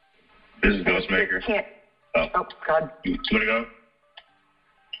 This is Ghostmaker. Oh, God. You want to go?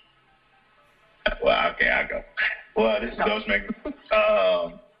 Well, okay, I'll go. Well, this is Ghostmaker.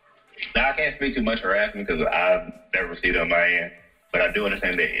 Now, I can't speak too much harassment because I've never received it on my end, but I do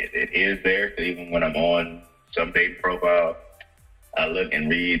understand that it is there. So even when I'm on some dating profile, I look and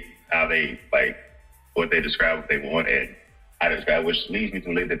read how they, what they describe, what they want, and I describe, which leads me to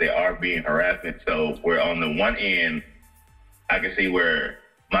believe that they are being harassment. So where on the one end, I can see where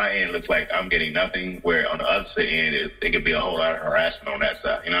my end looks like I'm getting nothing, where on the other end, it could be a whole lot of harassment on that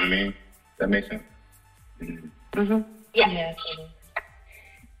side. You know what I mean? Does that make sense? Yeah. Totally.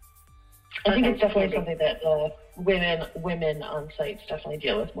 I think it's definitely something that women on sites definitely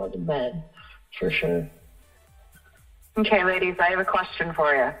deal with more than men, for sure. Okay, ladies, I have a question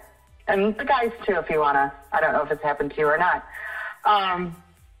for you. And the guys, too, if you want to. I don't know if it's happened to you or not.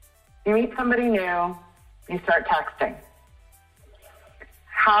 You meet somebody new, you start texting.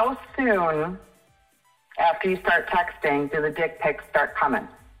 How soon after you start texting do the dick pics start coming?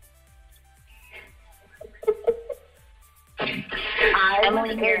 I don't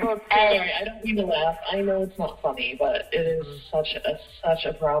mean to laugh. I know it's not funny, but it is such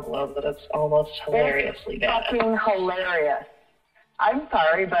a problem that it's almost hilariously bad. Fucking hilarious. I'm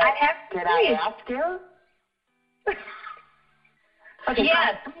sorry, but did I ask you? Okay,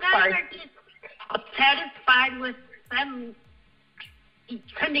 yeah, some guys are just satisfied with them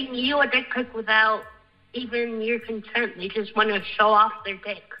sending you a dick pic without even your consent. They just want to show off their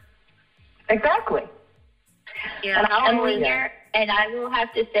dick. Exactly. Yeah, Emily here, and I will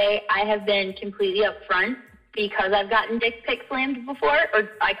have to say I have been completely upfront because I've gotten dick pic slammed before, or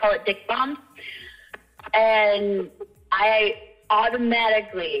I call it dick bombed. And I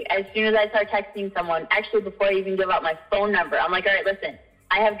automatically, as soon as I start texting someone, actually before I even give out my phone number, I'm like, all right, listen,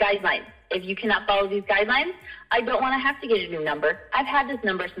 I have guidelines. If you cannot follow these guidelines, I don't want to have to get a new number. I've had this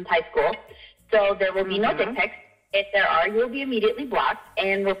number since high school, so there will be no dick pics. If there are, you will be immediately blocked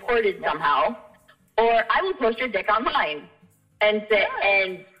and reported somehow. Or I will post your dick online and say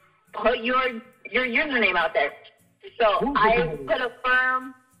and put your username out there. So I put a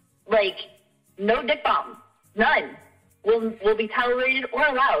firm, no dick bomb, none will be tolerated or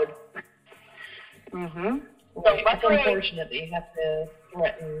allowed. So it's unfortunate that you have to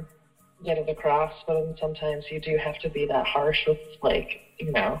threaten, get it across, but then sometimes you do have to be that harsh with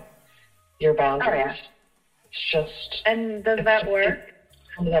your boundaries. Oh, yeah. It's just. And does that work?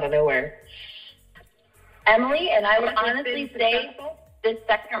 It comes out of nowhere. Emily, and I would honestly say this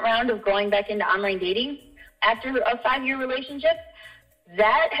second round of going back into online dating, after a 5-year relationship,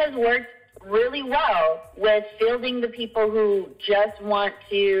 that has worked really well with fielding the people who just want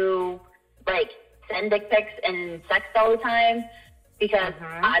to, send dick pics and sex all the time, because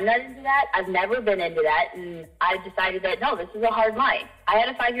I'm not into that. I've never been into that, and I decided that, no, this is a hard line. I had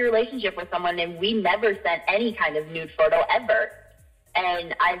a 5-year relationship with someone, and we never sent any kind of nude photo ever,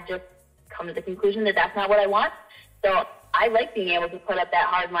 and I've just come to the conclusion that that's not what I want. So I like being able to put up that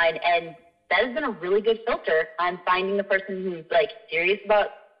hard line, and that has been a really good filter on finding the person who's serious about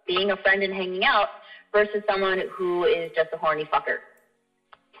being a friend and hanging out versus someone who is just a horny fucker.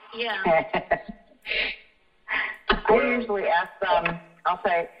 Yeah. I usually ask them, I'll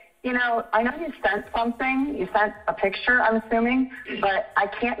say, I know you sent something, you sent a picture, I'm assuming, but I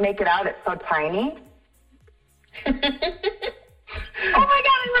can't make it out, it's so tiny. Oh my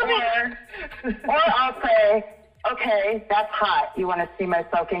God, I love it. Or I'll say, okay, that's hot. You want to see my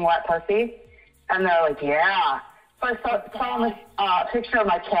soaking wet pussy? And they're like, yeah. So I saw them a picture of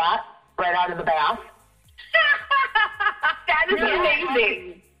my cat, right out of the bath. That is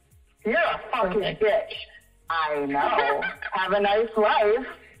amazing. You're a fucking bitch. I know. Have a nice life.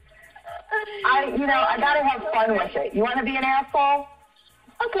 I gotta have fun with it. You want to be an asshole?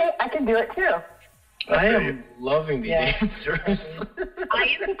 Okay, I can do it too. I am loving these answers.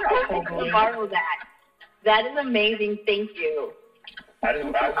 I am totally going to borrow that. That is amazing. Thank you.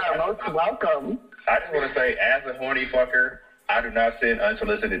 You are most welcome. I just want to say, as a horny fucker, I do not send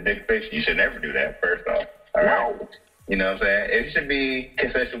unsolicited dick pics. You should never do that, first off. All right? No. You know what I'm saying? It should be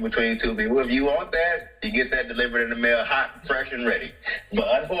consensual between two people. If you want that, you get that delivered in the mail, hot, fresh, and ready. But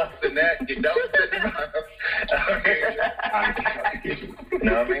otherwise than that, you don't send them out. You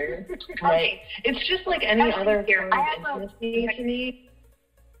know what I mean? Right. It's just like any other form of intimacy to me.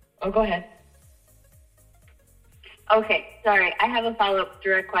 Oh, go ahead. Okay, sorry. I have a follow-up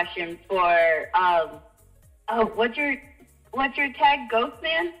direct question for, what's your tag,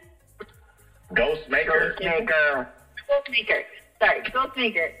 Ghostman? Ghostmaker. Ghostmaker. Sorry,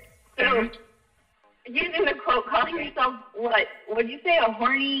 Ghostmaker. So, using the quote, calling yourself what? What'd you say? A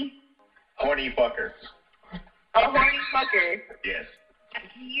horny fucker. A horny fucker. Yes. Do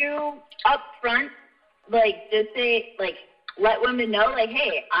you up front, just say, let women know,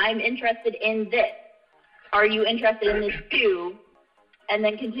 hey, I'm interested in this. Are you interested in this too? And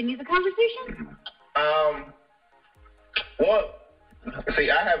then continue the conversation? Well, see,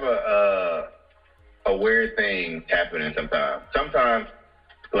 I have a weird thing happening sometimes. Sometimes,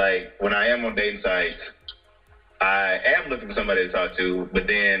 when I am on dating sites, I am looking for somebody to talk to, but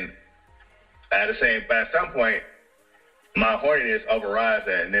then at some point, my horniness overrides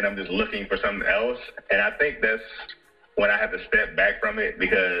that, and then I'm just looking for something else. And I think that's when I have to step back from it,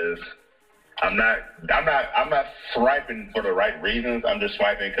 because I'm not swiping for the right reasons. I'm just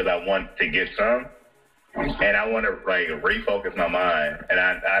swiping because I want to get some. And I want to refocus my mind, and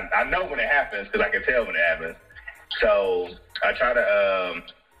I know when it happens because I can tell when it happens. So I try to,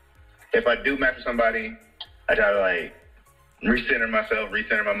 if I do match with somebody, I try to recenter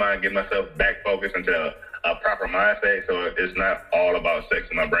my mind, get myself back focused into a proper mindset. So it's not all about sex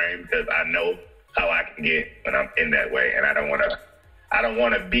in my brain, because I know how I can get when I'm in that way, and I don't want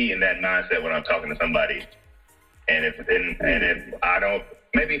to be in that mindset when I'm talking to somebody. And if I don't.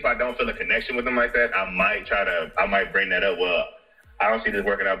 Maybe if I don't feel a connection with them like that, I might bring that up. Well, I don't see this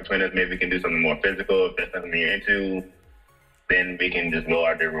working out between us. Maybe we can do something more physical. If that's something you're into, then we can just go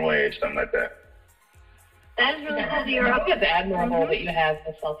our different ways, something like that. That is really cool. I think it's admirable that you have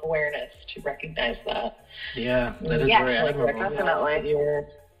the self-awareness to recognize that. Yeah, that is very admirable. Definitely.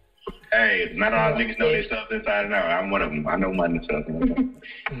 Hey, not all niggas know their stuff inside and out. I'm one of them. I know my stuff.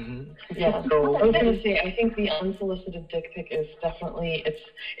 Yeah, so I was going to say, I think the unsolicited dick pic is definitely,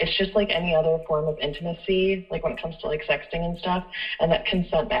 it's just like any other form of intimacy, when it comes to sexting and stuff, and that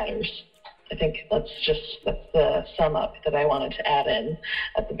consent matters. I think that's the sum up that I wanted to add in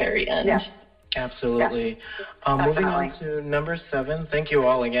at the very end. Yeah. Absolutely. Yeah, moving on to number 7, thank you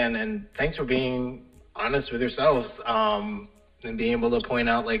all again, and thanks for being honest with yourselves, and being able to point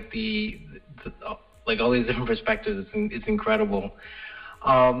out all these different perspectives. It's incredible.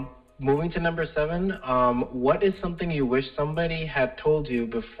 Moving to number 7, what is something you wish somebody had told you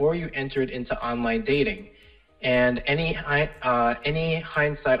before you entered into online dating? And any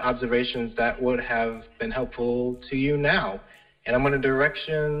hindsight observations that would have been helpful to you now? And I'm going to direct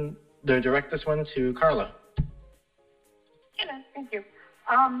this one to Carla. Yeah, thank you.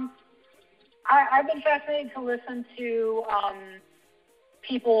 I've been fascinated to listen to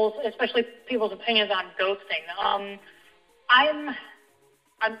especially people's opinions on ghosting. I'm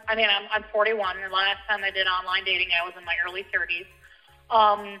 41, and the last time I did online dating, I was in my early 30s.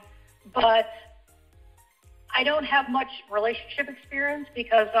 But I don't have much relationship experience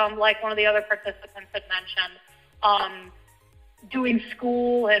because, like one of the other participants had mentioned, doing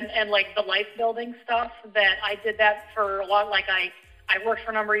school and the life building stuff, that I did that for a lot. I worked for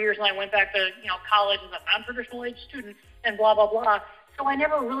a number of years, and I went back to college as a non-traditional age student and blah, blah, blah. So I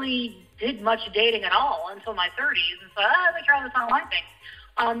never really did much dating at all until my 30s. And so let me try this online thing.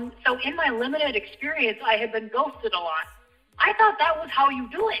 So in my limited experience, I had been ghosted a lot. I thought that was how you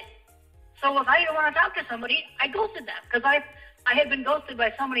do it. So if I didn't want to talk to somebody, I ghosted them, because I had been ghosted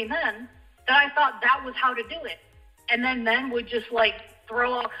by so many men that I thought that was how to do it. And then men would just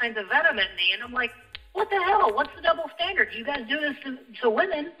throw all kinds of venom at me. And I'm like, what the hell? What's the double standard? You guys do this to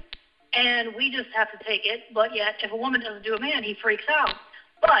women, and we just have to take it. But yet, if a woman doesn't do a man, he freaks out.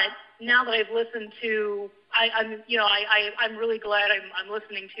 But now that I've listened to, I'm really glad I'm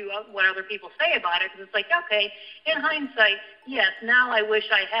listening to what other people say about it, because it's okay, in hindsight, yes, now I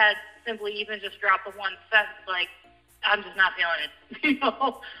wish I had simply even just dropped the one sentence, I'm just not feeling it,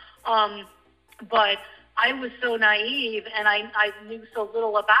 But I was so naive, and I knew so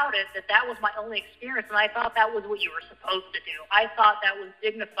little about it that was my only experience, and I thought that was what you were supposed to do. I thought that was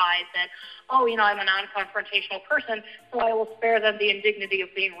dignified, that, oh, I'm a non-confrontational person, so I will spare them the indignity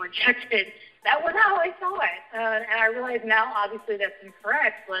of being rejected. That was how I saw it, and I realize now, obviously, that's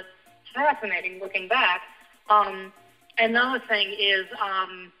incorrect, but it's fascinating looking back. Another thing is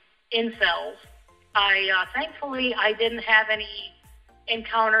incels. Thankfully, I didn't have any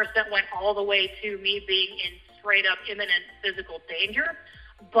encounters that went all the way to me being in straight up imminent physical danger,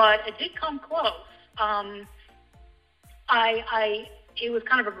 but it did come close. It was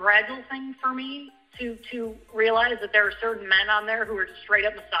kind of a gradual thing for me to realize that there are certain men on there who are just straight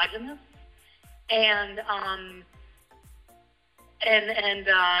up misogynists, and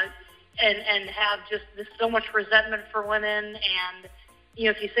have just so much resentment for women. And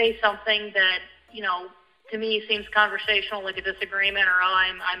if you say something that to me seems conversational, like a disagreement, or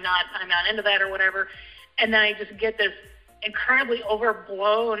I'm not into that, or whatever, and then I just get this incredibly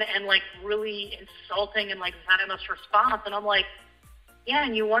overblown and like really insulting and like venomous response, and I'm like, yeah,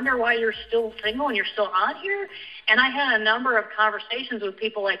 and you wonder why you're still single and you're still on here? And I had a number of conversations with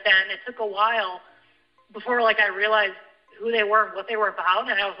people like that, and it took a while before like I realized who they were and what they were about,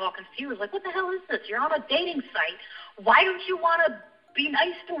 and I was all confused. Like, what the hell is this? You're on a dating site. Why don't you want to be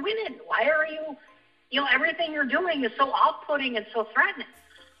nice to women? Why are you, everything you're doing is so off-putting and so threatening.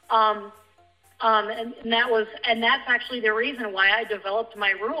 And that's actually the reason why I developed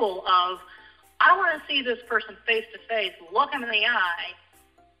my rule of, I want to see this person face to face, look them in the eye,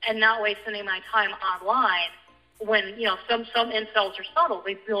 and not waste any of my time online. When some incels are subtle,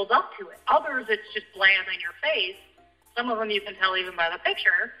 they build up to it. Others, it's just bland in your face. Some of them you can tell even by the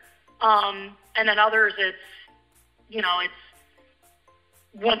picture, and then others, it's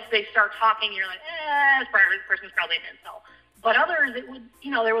once they start talking, you're like, this person's probably an incel. But others, it would,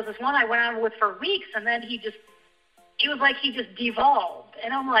 there was this one I went on with for weeks, and then it was like he just devolved.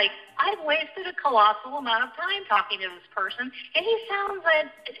 And I'm like, I've wasted a colossal amount of time talking to this person, and he sounds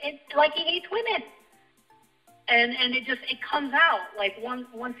like he hates women. And it comes out, like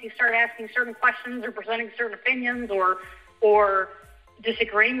once you start asking certain questions or presenting certain opinions or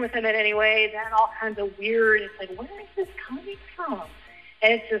disagreeing with him in any way, then all kinds of weird, it's like, where is this coming from?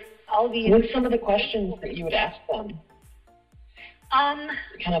 And it's just all these... What's some of the questions that you would ask them?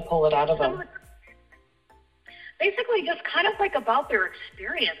 Kind of pull it out of them. Basically just kind of like about their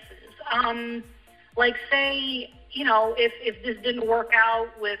experiences. Like say, if this didn't work out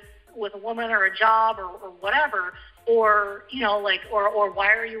with a woman or a job or whatever, or or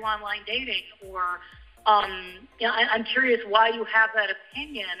why are you online dating, or I'm curious why you have that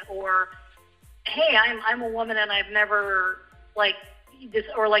opinion, or hey, I'm a woman and I've never like this,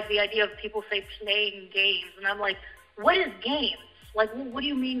 or like the idea of people say playing games, and I'm like, what is games? Like, what do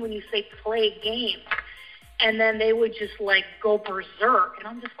you mean when you say play games? And then they would just like go berserk, and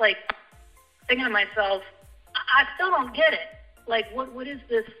I'm just like thinking to myself, I still don't get it. Like, what is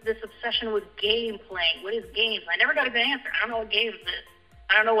this obsession with game playing? What is games? I never got a good answer. I don't know what games is.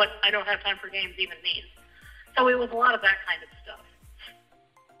 I don't know what I don't have time for games even means. So it was a lot of that kind of stuff.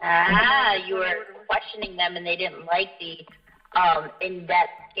 You were questioning them, and they didn't like the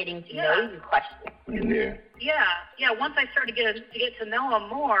in-depth getting to know you question. Yeah. Once I started to get to know them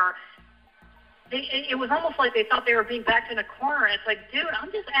more, it was almost like they thought they were being backed in a corner. And it's like, dude,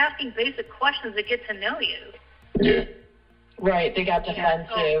 I'm just asking basic questions to get to know you. Yeah. Right, they got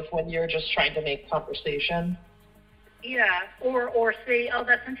defensive when you're just trying to make conversation. Yeah, or say, oh,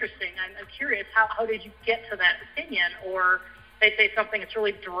 that's interesting. I'm curious. How did you get to that opinion? Or they say something that's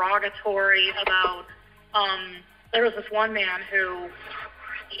really derogatory about. There was this one man who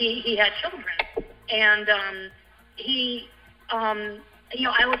he had children, and I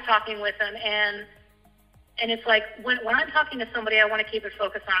was talking with him, and it's like when I'm talking to somebody, I want to keep it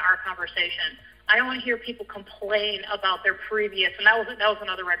focused on our conversation. I don't want to hear people complain about their previous, and that was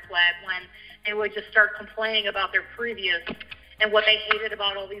another red flag, when they would just start complaining about their previous and what they hated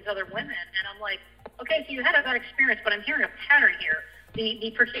about all these other women. And I'm like, okay, so you had a bad experience, but I'm hearing a pattern here.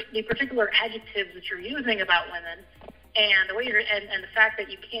 The particular adjectives that you're using about women, and the way and the fact that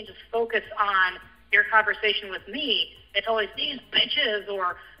you can't just focus on your conversation with me. It's always these bitches,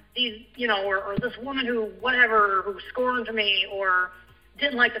 or these, or this woman who scorned me, or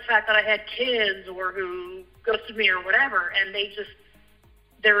didn't like the fact that I had kids, or who ghosted me, or whatever, and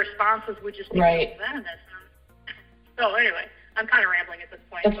their responses would just be venomous. So anyway, I'm kind of rambling at this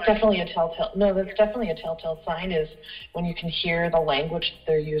point. That's definitely a telltale. No, that's definitely a telltale sign, is when you can hear the language that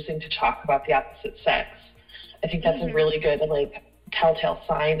they're using to talk about the opposite sex. I think that's a really good telltale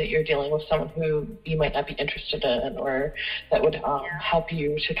sign that you're dealing with someone who you might not be interested in, or that would help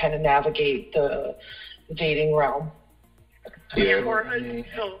you to kind of navigate the dating realm. Yeah. Or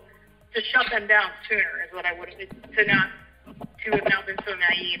so to shut them down sooner is what I would have, to have not been so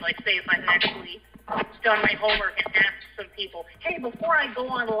naive. Like, say if I had actually done my homework and asked some people, hey, before I go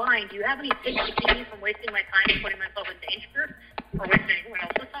on the line, do you have any tips to keep me from wasting my time and putting myself in danger or wasting anyone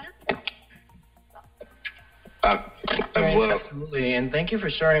else's time? Absolutely, and thank you for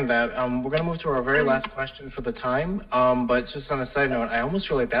sharing that. We're going to move to our very last question for the time, but just on a side note, I almost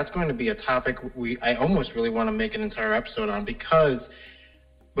feel like that's going to be a topic I almost really want to make an entire episode on, because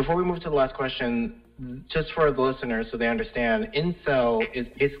before we move to the last question, just for the listeners so they understand, incel is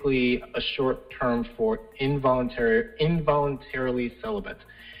basically a short term for involuntarily celibate,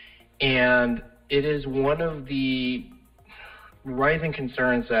 and it is one of the rising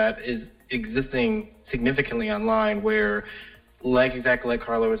concerns that is existing significantly online, where, exactly like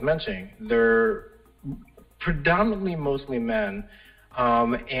Carla was mentioning, they're predominantly mostly men,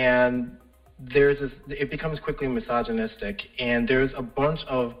 and it becomes quickly misogynistic, and there's a bunch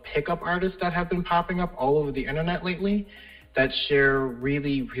of pickup artists that have been popping up all over the internet lately that share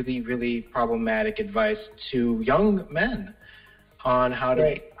really, really, really problematic advice to young men on how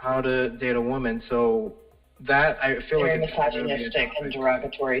to date a woman. So that, I feel very like it's misogynistic and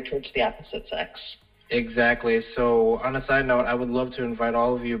derogatory towards the opposite sex. Exactly. So on a side note, I would love to invite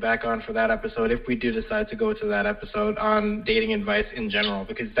all of you back on for that episode if we do decide to go to that episode on dating advice in general,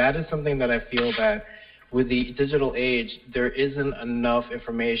 because that is something that I feel that with the digital age, there isn't enough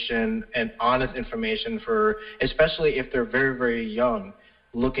information and honest information for, especially if they're very, very young,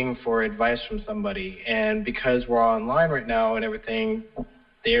 looking for advice from somebody. And because we're all online right now and everything,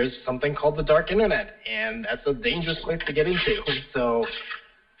 there's something called the dark internet, and that's a dangerous place to get into. So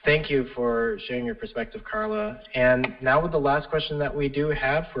thank you for sharing your perspective, Carla. And now with the last question that we do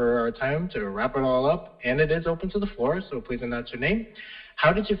have for our time to wrap it all up, and it is open to the floor, so please announce your name.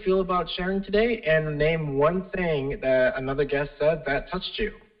 How did you feel about sharing today? And name one thing that another guest said that touched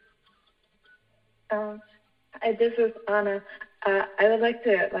you. This is Anna. I would like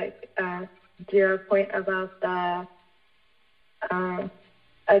to do your point about the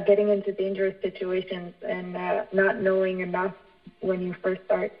getting into dangerous situations and not knowing enough when you first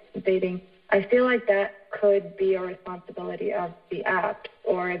start dating. I feel like that could be a responsibility of the app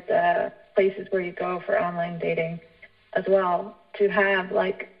or the places where you go for online dating as well, to have,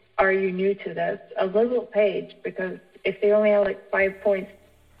 are you new to this? A little page, because if they only have 5 points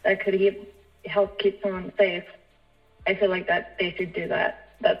that could help keep someone safe, I feel like that they should do that.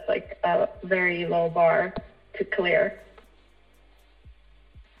 That's a very low bar to clear.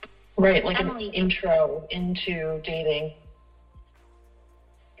 Right, like an intro into dating.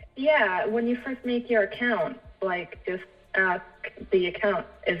 Yeah, when you first make your account, just ask the account,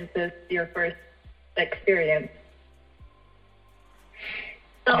 is this your first experience?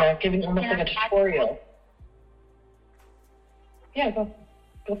 So, giving almost like a tutorial. Yeah, go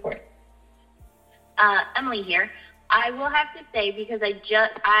for it. Emily here. I will have to say, because I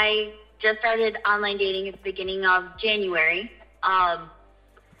just started online dating at the beginning of January, I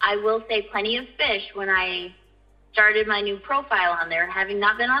will say Plenty of Fish, when I started my new profile on there, having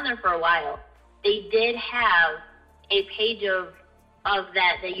not been on there for a while, they did have a page of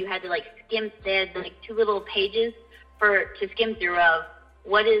that you had to skim. They had 2 little pages to skim through of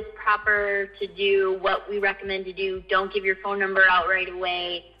what is proper to do, what we recommend to do. Don't give your phone number out right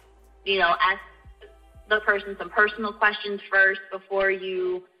away. Ask the person some personal questions first before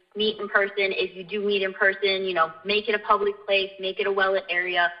you meet in person. If you do meet in person, make it a public place, make it a well-lit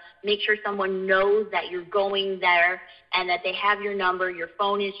area. Make sure someone knows that you're going there and that they have your number, your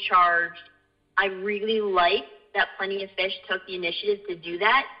phone is charged. I really like that Plenty of Fish took the initiative to do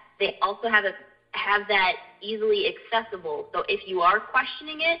that. They also have that easily accessible. So if you are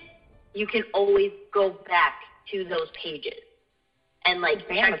questioning it, you can always go back to those pages and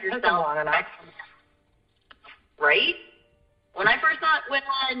check yourself. Right? When I first went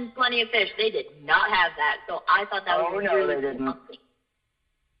on Plenty of Fish, they did not have that. So I thought that was really they didn't. something.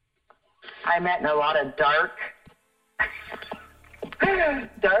 I met in a lot of dark,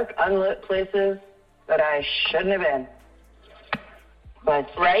 unlit places that I shouldn't have been. But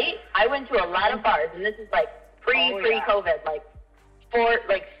right? I went to a lot of bars, and this is pre-COVID,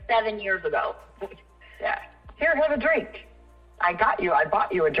 7 years ago. Yeah. Here, have a drink. I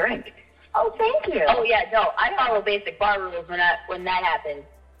bought you a drink. Oh, thank you. Oh, yeah, no, I follow basic bar rules when that happens.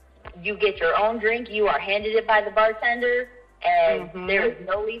 You get your own drink, you are handed it by the bartender, and there is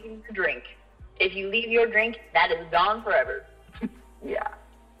no leaving your drink. If you leave your drink, that is gone forever. Yeah.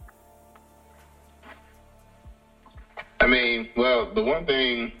 I mean, well, Well, the one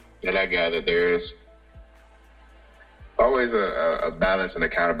thing that I gather, there's always a balance and a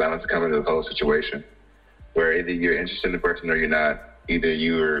counterbalance to come into the whole situation, where either you're interested in the person or you're not, either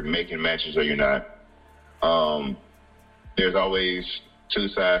you're making matches or you're not. There's always two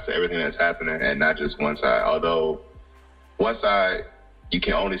sides to everything that's happening and not just one side. Although one side,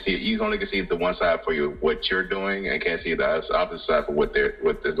 you only can see the one side for what you're doing and can't see the opposite side for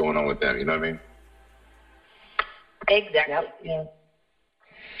what's going on with them. You know what I mean? Exactly. Yep. Yeah.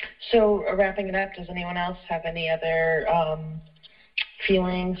 So wrapping it up, does anyone else have any other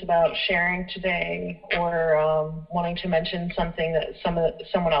feelings about sharing today, or wanting to mention something that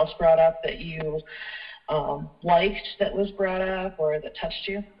someone else brought up that you liked that was brought up or that touched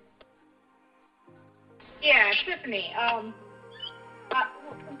you? Yeah, Tiffany.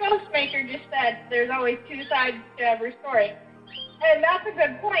 Ghostmaker just said there's always two sides to every story. And that's a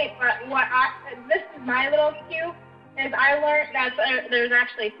good point, but this is my little cue, is I learned that there's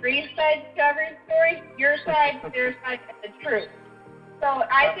actually three sides to every story: your side, their side, and the truth. So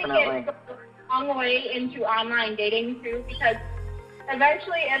I think it goes a long way into online dating too, because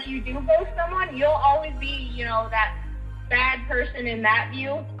eventually if you do ghost someone, you'll always be, that bad person in that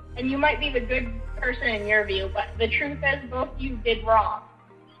view, and you might be the good person in your view, but the truth is both of you did wrong.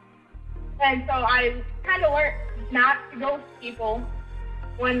 And so I kind of learned not to ghost people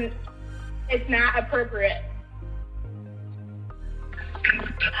when it's not appropriate.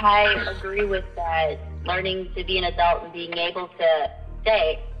 I agree with that. Learning to be an adult and being able to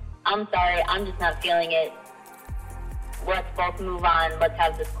say, I'm sorry, I'm just not feeling it. Let's both move on. Let's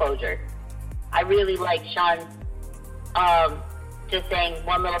have this closure. I really like Sean just saying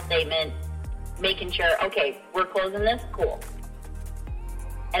one little statement, making sure, okay, we're closing this, cool.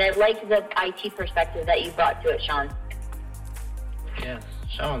 And I like the IT perspective that you brought to it, Sean. Yes,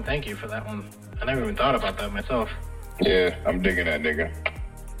 Sean, thank you for that one. I never even thought about that myself. Yeah, I'm digging that, nigga.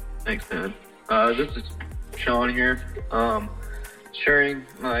 Thanks, man. This is Sean here. Sharing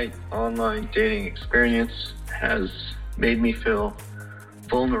my online dating experience has made me feel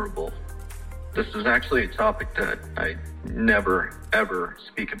vulnerable. This is actually a topic that I never, ever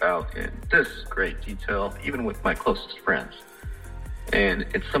speak about in this great detail, even with my closest friends. And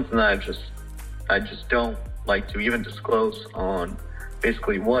it's something that I just don't like to even disclose on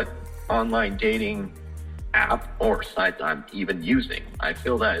basically what online dating app or site I'm even using. I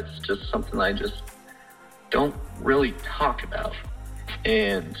feel that it's just something I just don't really talk about.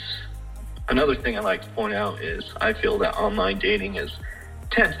 And another thing I like to point out is I feel that online dating is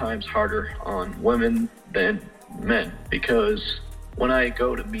 10 times harder on women than men, because when I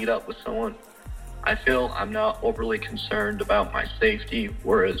go to meet up with someone, I feel I'm not overly concerned about my safety,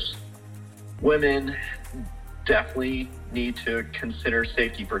 whereas women definitely need to consider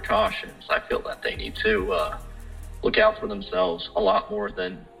safety precautions. I feel that they need to look out for themselves a lot more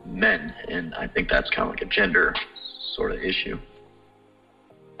than men, and I think that's kind of like a gender sort of issue.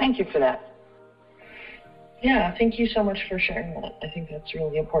 Thank you for that. Yeah, thank you so much for sharing that. I think that's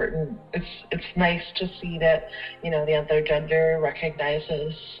really important. It's nice to see that, the other gender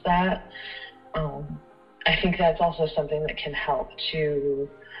recognizes that. I think that's also something that can help to,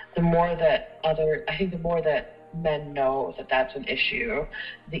 the more that men know that that's an issue,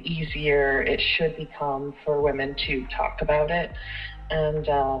 the easier it should become for women to talk about it, and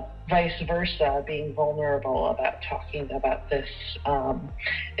vice versa, being vulnerable about talking about this.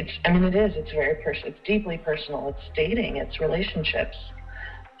 It's very it's deeply personal. It's dating, it's relationships.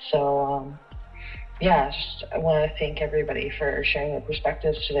 So, I want to thank everybody for sharing their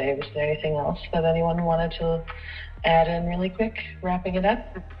perspectives today. Was there anything else that anyone wanted to add in really quick, wrapping it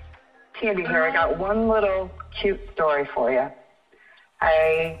up? Candy here. I got one little cute story for you.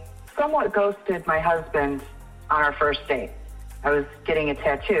 I somewhat ghosted my husband on our first date. I was getting a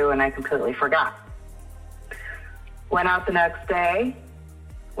tattoo and I completely forgot. Went out the next day,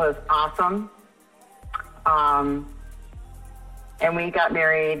 was awesome. And we got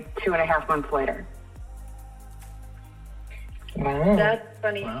married 2.5 months later. Wow. That's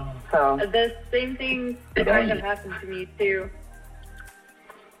funny. Wow. So The same thing kind of happened to me too.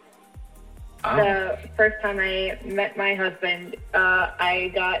 Oh. The first time I met my husband,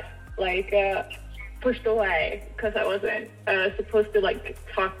 I got pushed away because I wasn't supposed to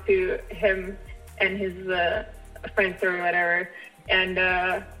talk to him and his friends or whatever. And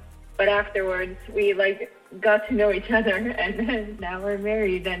but afterwards we got to know each other, and now we're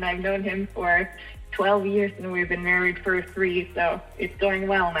married. And I've known him for 12 years, and we've been married for 3, so it's going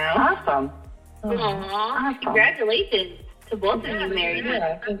well now. awesome. Aww. Awesome. Congratulations to both of you married.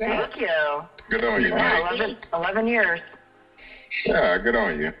 Yeah, congrats. Thank you. Good on you, Yeah, Mike. 11 years. Yeah, good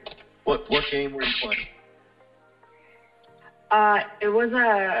on you. What game were you playing?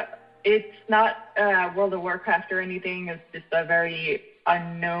 It's not World of Warcraft or anything. It's just a very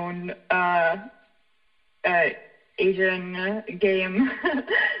unknown Asian game.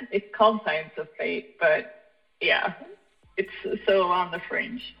 It's called Science of Fate, but yeah, it's so on the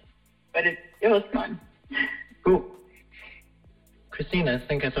fringe. But it was fun. Cool. Christina, I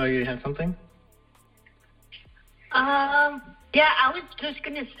think I saw you had something. Yeah, I was just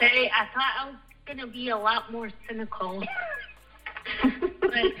gonna say I thought I was gonna be a lot more cynical.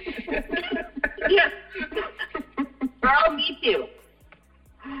 But, yeah. Girl, me too.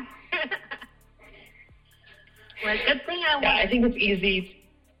 Well, good thing I think it's easy.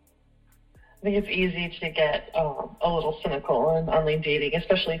 I think it's easy to get a little cynical on online dating,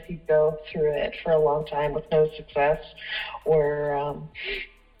 especially if you go through it for a long time with no success or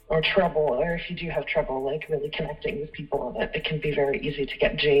trouble, or if you do have trouble, like really connecting with people on it, it can be very easy to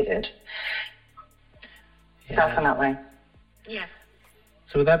get jaded. Yeah. Definitely. Yeah.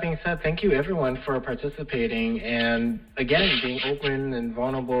 So with that being said, thank you everyone for participating and, again, being open and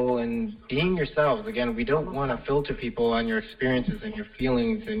vulnerable and being yourselves. Again, we don't want to filter people on your experiences and your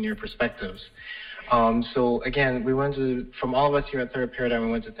feelings and your perspectives. So, again, we want to, from all of us here at Third Paradigm,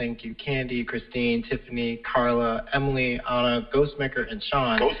 we want to thank you, Candy, Christine, Tiffany, Carla, Emily, Anna, Ghostmaker, and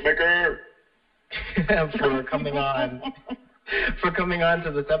Sean. Ghostmaker! for coming on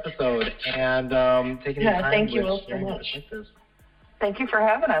to this episode and taking the time thank you with all so sharing your much. perspectives. Thank you for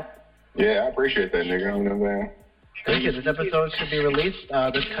having us. Yeah, I appreciate that, nigga. You know what I'm saying? Thank you. This episode should be released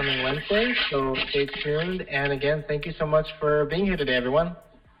this coming Wednesday, so stay tuned. And again, thank you so much for being here today, everyone.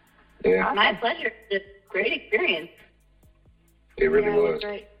 Yeah. My pleasure. It's a great experience. It really was.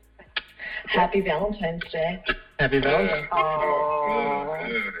 Great. Happy Valentine's Day. Happy Valentine's.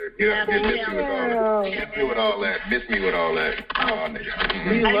 Yeah, miss me with all that. Miss me with all that. Miss me with all that. Oh,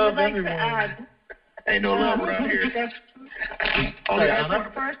 nigga. We I love would like everyone. to add. Ain't no love around here. The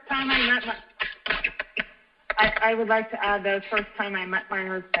first time I met I would like to add the first time I met my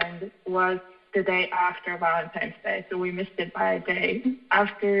husband was the day after Valentine's Day, so we missed it by a day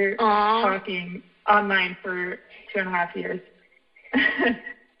after talking online for 2.5 years. I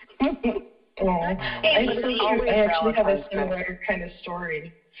actually have a similar kind of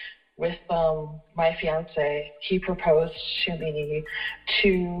story with my fiance. He proposed to me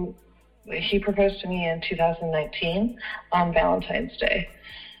in 2019 on Valentine's Day.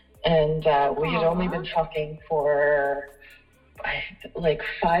 And we had only been talking for like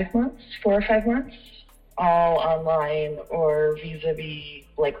 5 months, 4 or 5 months, all online or vis-a-vis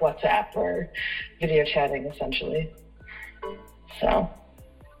like WhatsApp or video chatting essentially. So.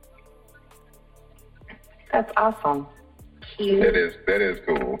 That's awesome. That is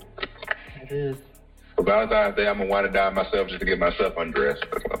cool. It is. For Valentine's Day, I'm going to wind it down myself just to get myself undressed.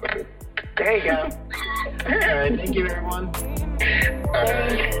 That's what I'm going to do. There you go. All right. Thank you, everyone. All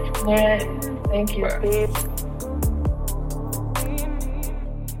right. All right. Thank you. Bye.